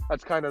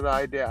kind of the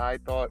idea. I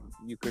thought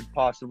you could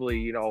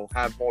possibly,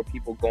 have more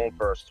people going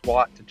for a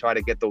SWAT to try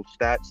to get those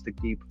stats to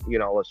keep, a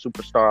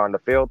superstar on the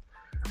field.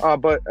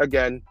 But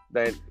again,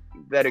 then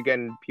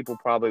again, people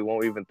probably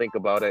won't even think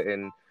about it,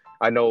 and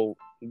I know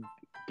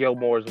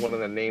Gilmore is one of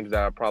the names that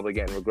are probably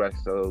getting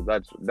regressed, so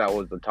that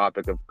was the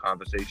topic of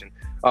conversation.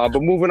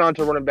 But moving on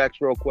to running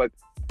backs real quick,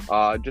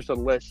 just a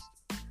list: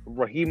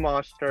 Raheem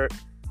Mostert,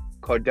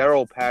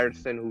 Cordero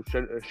Patterson, who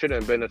shouldn't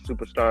have been a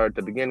superstar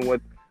to begin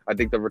with. I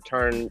think the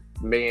return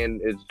man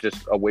is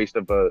just a waste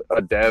of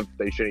a dev.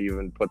 They shouldn't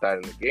even put that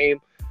in the game.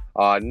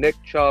 Nick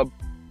Chubb,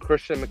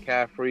 Christian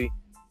McCaffrey,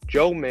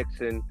 Joe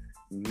Mixon,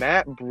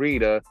 Matt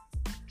Breida,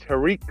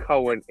 Tariq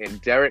Cohen,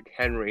 and Derrick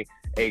Henry.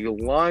 A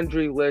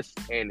laundry list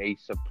and a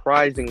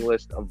surprising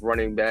list of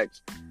running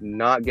backs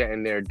not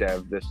getting their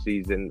dev this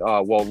season.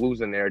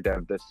 Losing their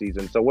dev this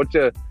season. So what's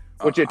your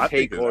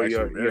take or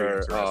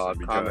your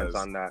comments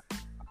on that?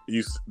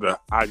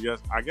 I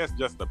guess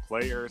just the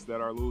players that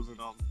are losing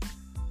them,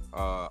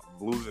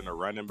 losing the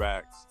running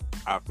backs.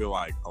 I feel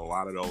like a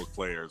lot of those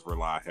players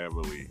rely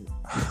heavily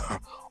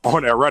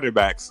on their running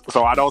backs.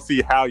 So I don't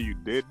see how you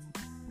didn't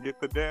get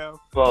the dev.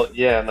 Well,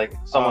 yeah, like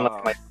someone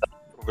like myself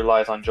who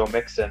relies on Joe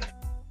Mixon.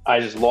 I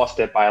just lost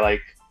it by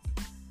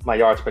my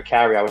yards per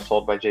carry. I was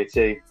told by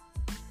JT,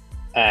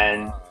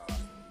 and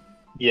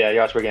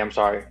yards per game. I'm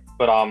sorry,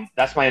 but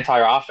that's my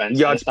entire offense.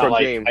 Yards per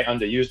game. I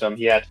underused him.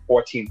 He had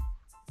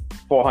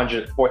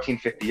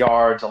 1,450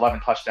 yards,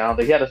 11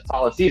 touchdowns. He had a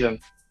solid season,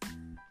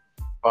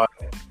 but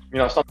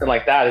something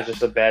like that is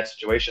just a bad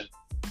situation.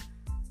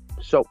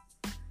 So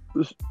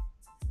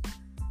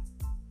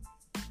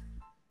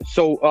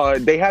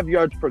they have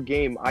yards per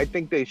game. I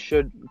think they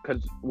should,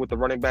 because with the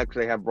running backs,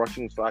 they have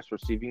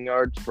rushing/receiving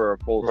yards for a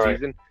full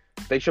season.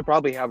 They should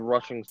probably have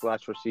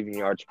rushing/receiving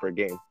yards per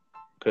game,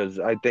 because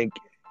I think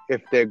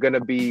if they're going to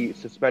be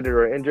suspended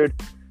or injured,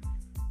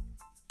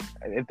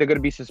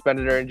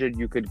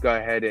 you could go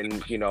ahead and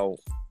use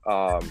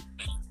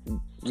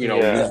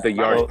the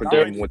yards per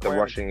game with the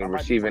rushing and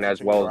receiving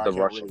as well as the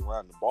rushing. Really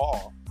run the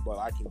ball, but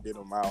I can get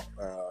them out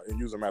and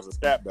use them as a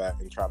scat back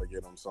and try to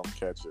get them some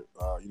catches,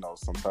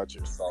 some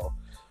touches. So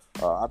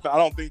I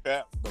don't think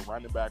that the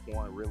running back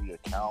one really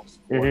accounts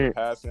for the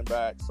passing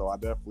back. So I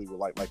definitely would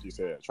like you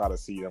said, try to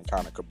see them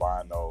kind of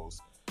combine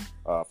those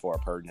for a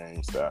per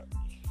game stat.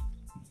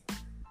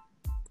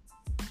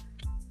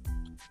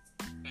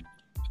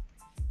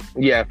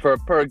 Yeah, for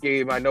per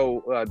game, I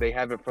know they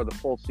have it for the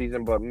full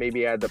season, but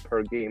maybe add the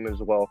per game as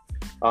well.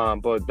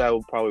 But that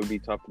would probably be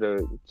tough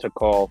to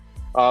call.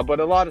 But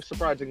a lot of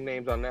surprising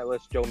names on that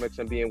list, Joe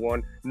Mixon being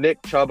one.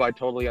 Nick Chubb, I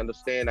totally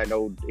understand. I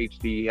know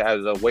HD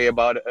has a way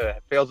about it,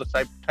 feels a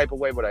type of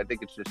way, but I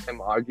think it's just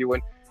him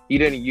arguing. He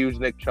didn't use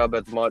Nick Chubb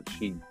as much.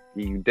 He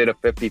did a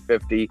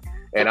 50-50,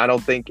 and I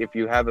don't think if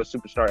you have a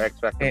superstar X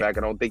Factor back,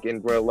 I don't think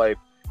in real life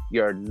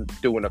you're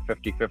doing a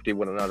 50-50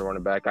 with another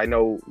running back. I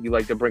know you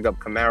like to bring up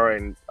Kamara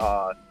and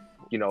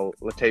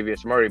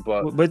Latavius Murray,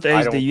 but with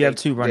HD, you have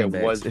two running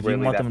backs. If you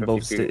want them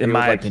both, in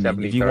my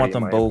opinion, if you want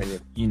them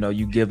both,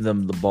 you give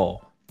them the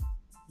ball.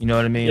 You know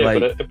what I mean? Yeah,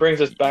 but it brings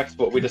us back to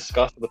what we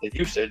discussed with the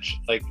usage.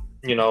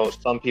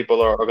 Some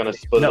people are going to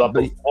split it up.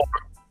 But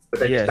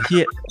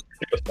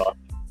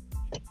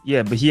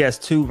he has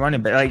two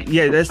running backs.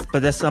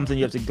 That's something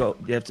you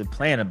have to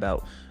plan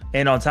about.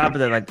 And on top of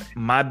that,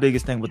 my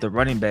biggest thing with the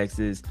running backs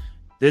is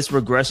this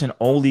regression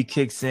only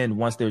kicks in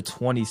once they're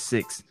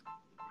 26.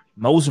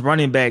 Most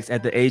running backs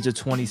at the age of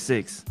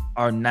 26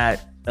 are not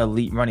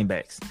elite running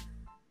backs.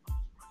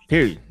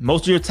 Period.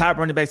 Most of your top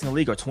running backs in the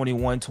league are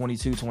 21,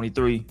 22,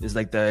 23. It's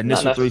like the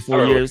initial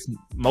 3-4 years.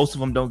 Most of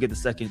them don't get the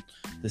second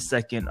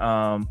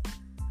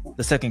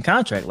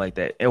contract like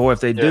that. Or if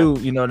they do,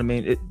 you know what I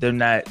mean? They're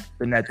not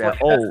that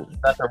old.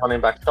 That's a running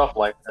back stuff,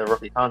 like a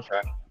rookie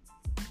contract.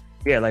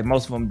 Yeah,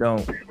 most of them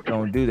don't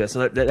do that.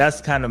 So that's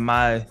kind of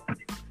my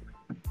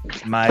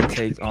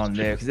take on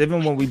there. Because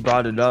even when we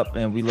brought it up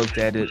and we looked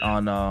at it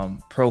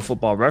on Pro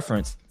Football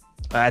Reference,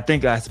 I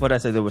think I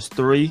said there was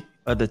 3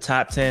 of the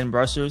top 10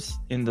 rushers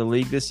in the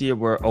league this year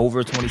were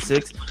over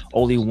 26.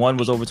 Only 1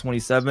 was over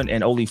 27,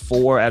 and only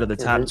 4 out of the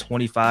top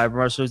 25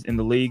 rushers in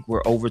the league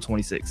were over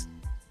 26.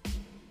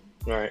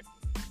 All right.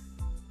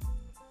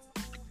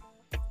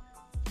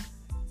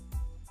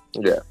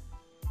 Yeah.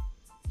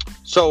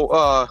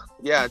 So,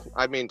 yeah,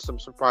 I mean, some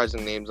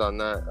surprising names on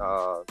that.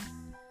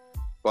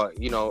 But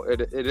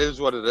it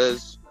is what it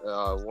is.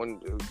 When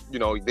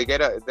they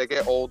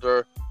get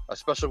older,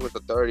 especially with the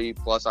 30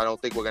 plus. I don't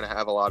think we're gonna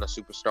have a lot of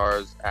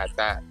superstars at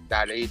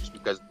that age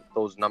because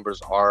those numbers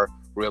are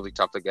really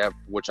tough to get,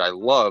 which I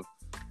love.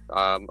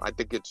 I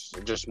think it's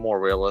just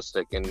more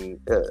realistic, and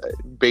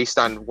based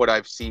on what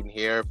I've seen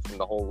here from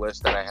the whole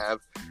list that I have,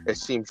 it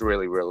seems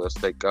really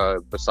realistic.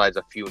 Besides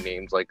a few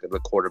names like the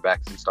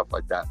quarterbacks and stuff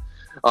like that.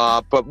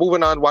 But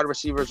moving on, wide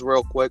receivers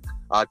real quick.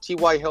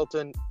 T.Y.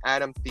 Hilton,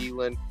 Adam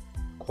Thielen,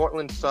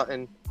 Cortland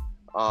Sutton,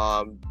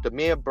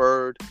 Damiere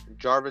Byrd,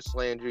 Jarvis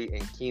Landry,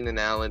 and Keenan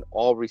Allen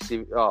all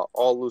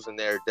losing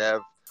their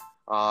dev.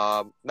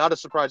 Not a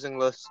surprising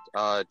list.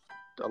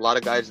 A lot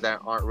of guys that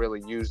aren't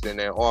really used in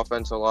their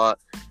offense a lot,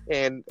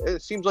 and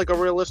it seems like a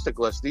realistic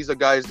list. These are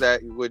guys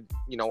that would,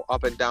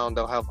 up and down.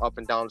 They'll have up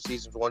and down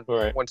seasons. One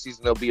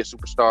season they'll be a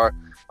superstar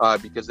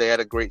because they had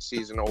a great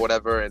season or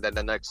whatever, and then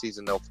the next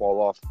season they'll fall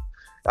off.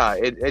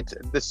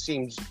 This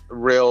seems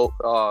real,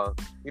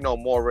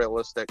 more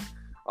realistic.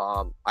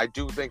 I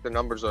do think the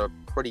numbers are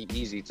pretty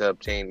easy to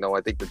obtain, though.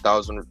 I think the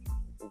 1,000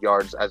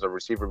 yards as a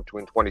receiver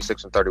between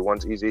 26 and 31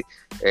 is easy,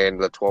 and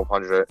the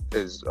 1,200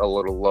 is a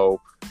little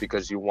low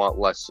because you want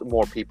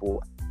more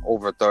people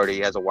over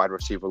 30 as a wide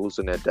receiver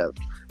losing their dev,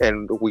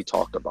 and we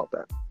talked about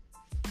that.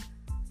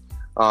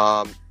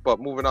 But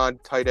moving on,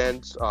 tight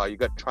ends, you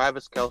got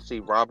Travis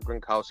Kelce, Rob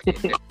Gronkowski,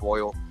 and Nick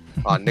Boyle.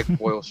 Nick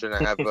Boyle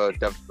shouldn't have a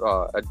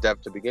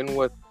dev to begin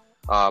with.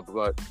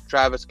 But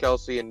Travis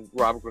Kelce and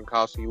Rob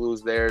Gronkowski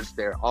lose theirs.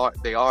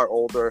 They are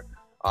older.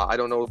 I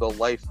don't know the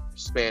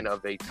lifespan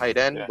of a tight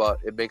end, but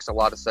it makes a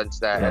lot of sense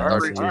that at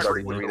 32,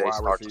 33 they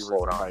start to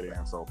slow down. Tight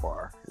end so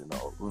far,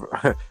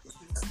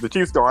 the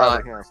Chiefs don't have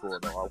a handful,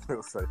 though. I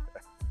will say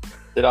that.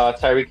 Did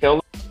Tyreek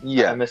Hill?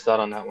 Yeah, I missed out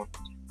on that one.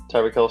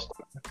 Tyreek Hill.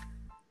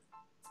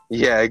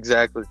 Yeah,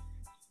 exactly.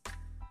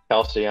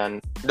 Kelce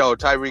and no,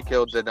 Tyreek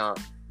Hill did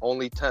not.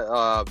 Only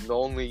Kelce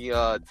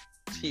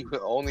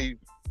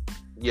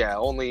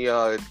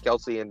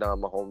and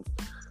Mahomes.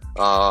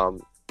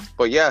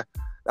 But yeah,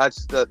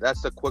 that's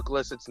the quick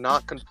list. It's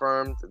not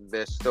confirmed.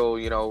 They're still,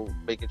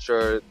 making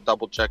sure,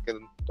 double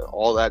checking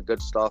all that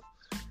good stuff.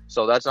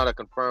 So that's not a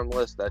confirmed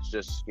list. That's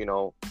just,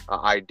 an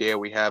idea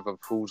we have of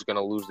who's going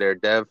to lose their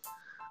dev.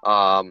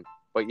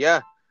 But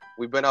yeah,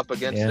 we've been up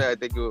against it. I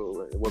think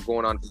we're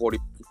going on 40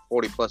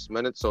 plus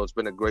minutes, so it's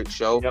been a great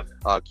show.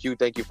 Yep. Q,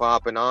 thank you for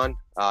hopping on.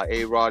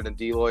 A-Rod and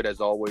Deloitte,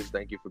 as always,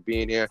 thank you for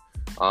being here.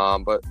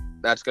 But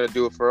that's going to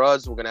do it for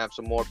us. We're going to have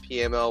some more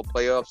PML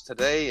playoffs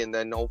today, and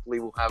then hopefully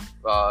we'll have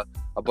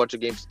a bunch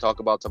of games to talk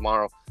about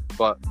tomorrow.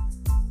 But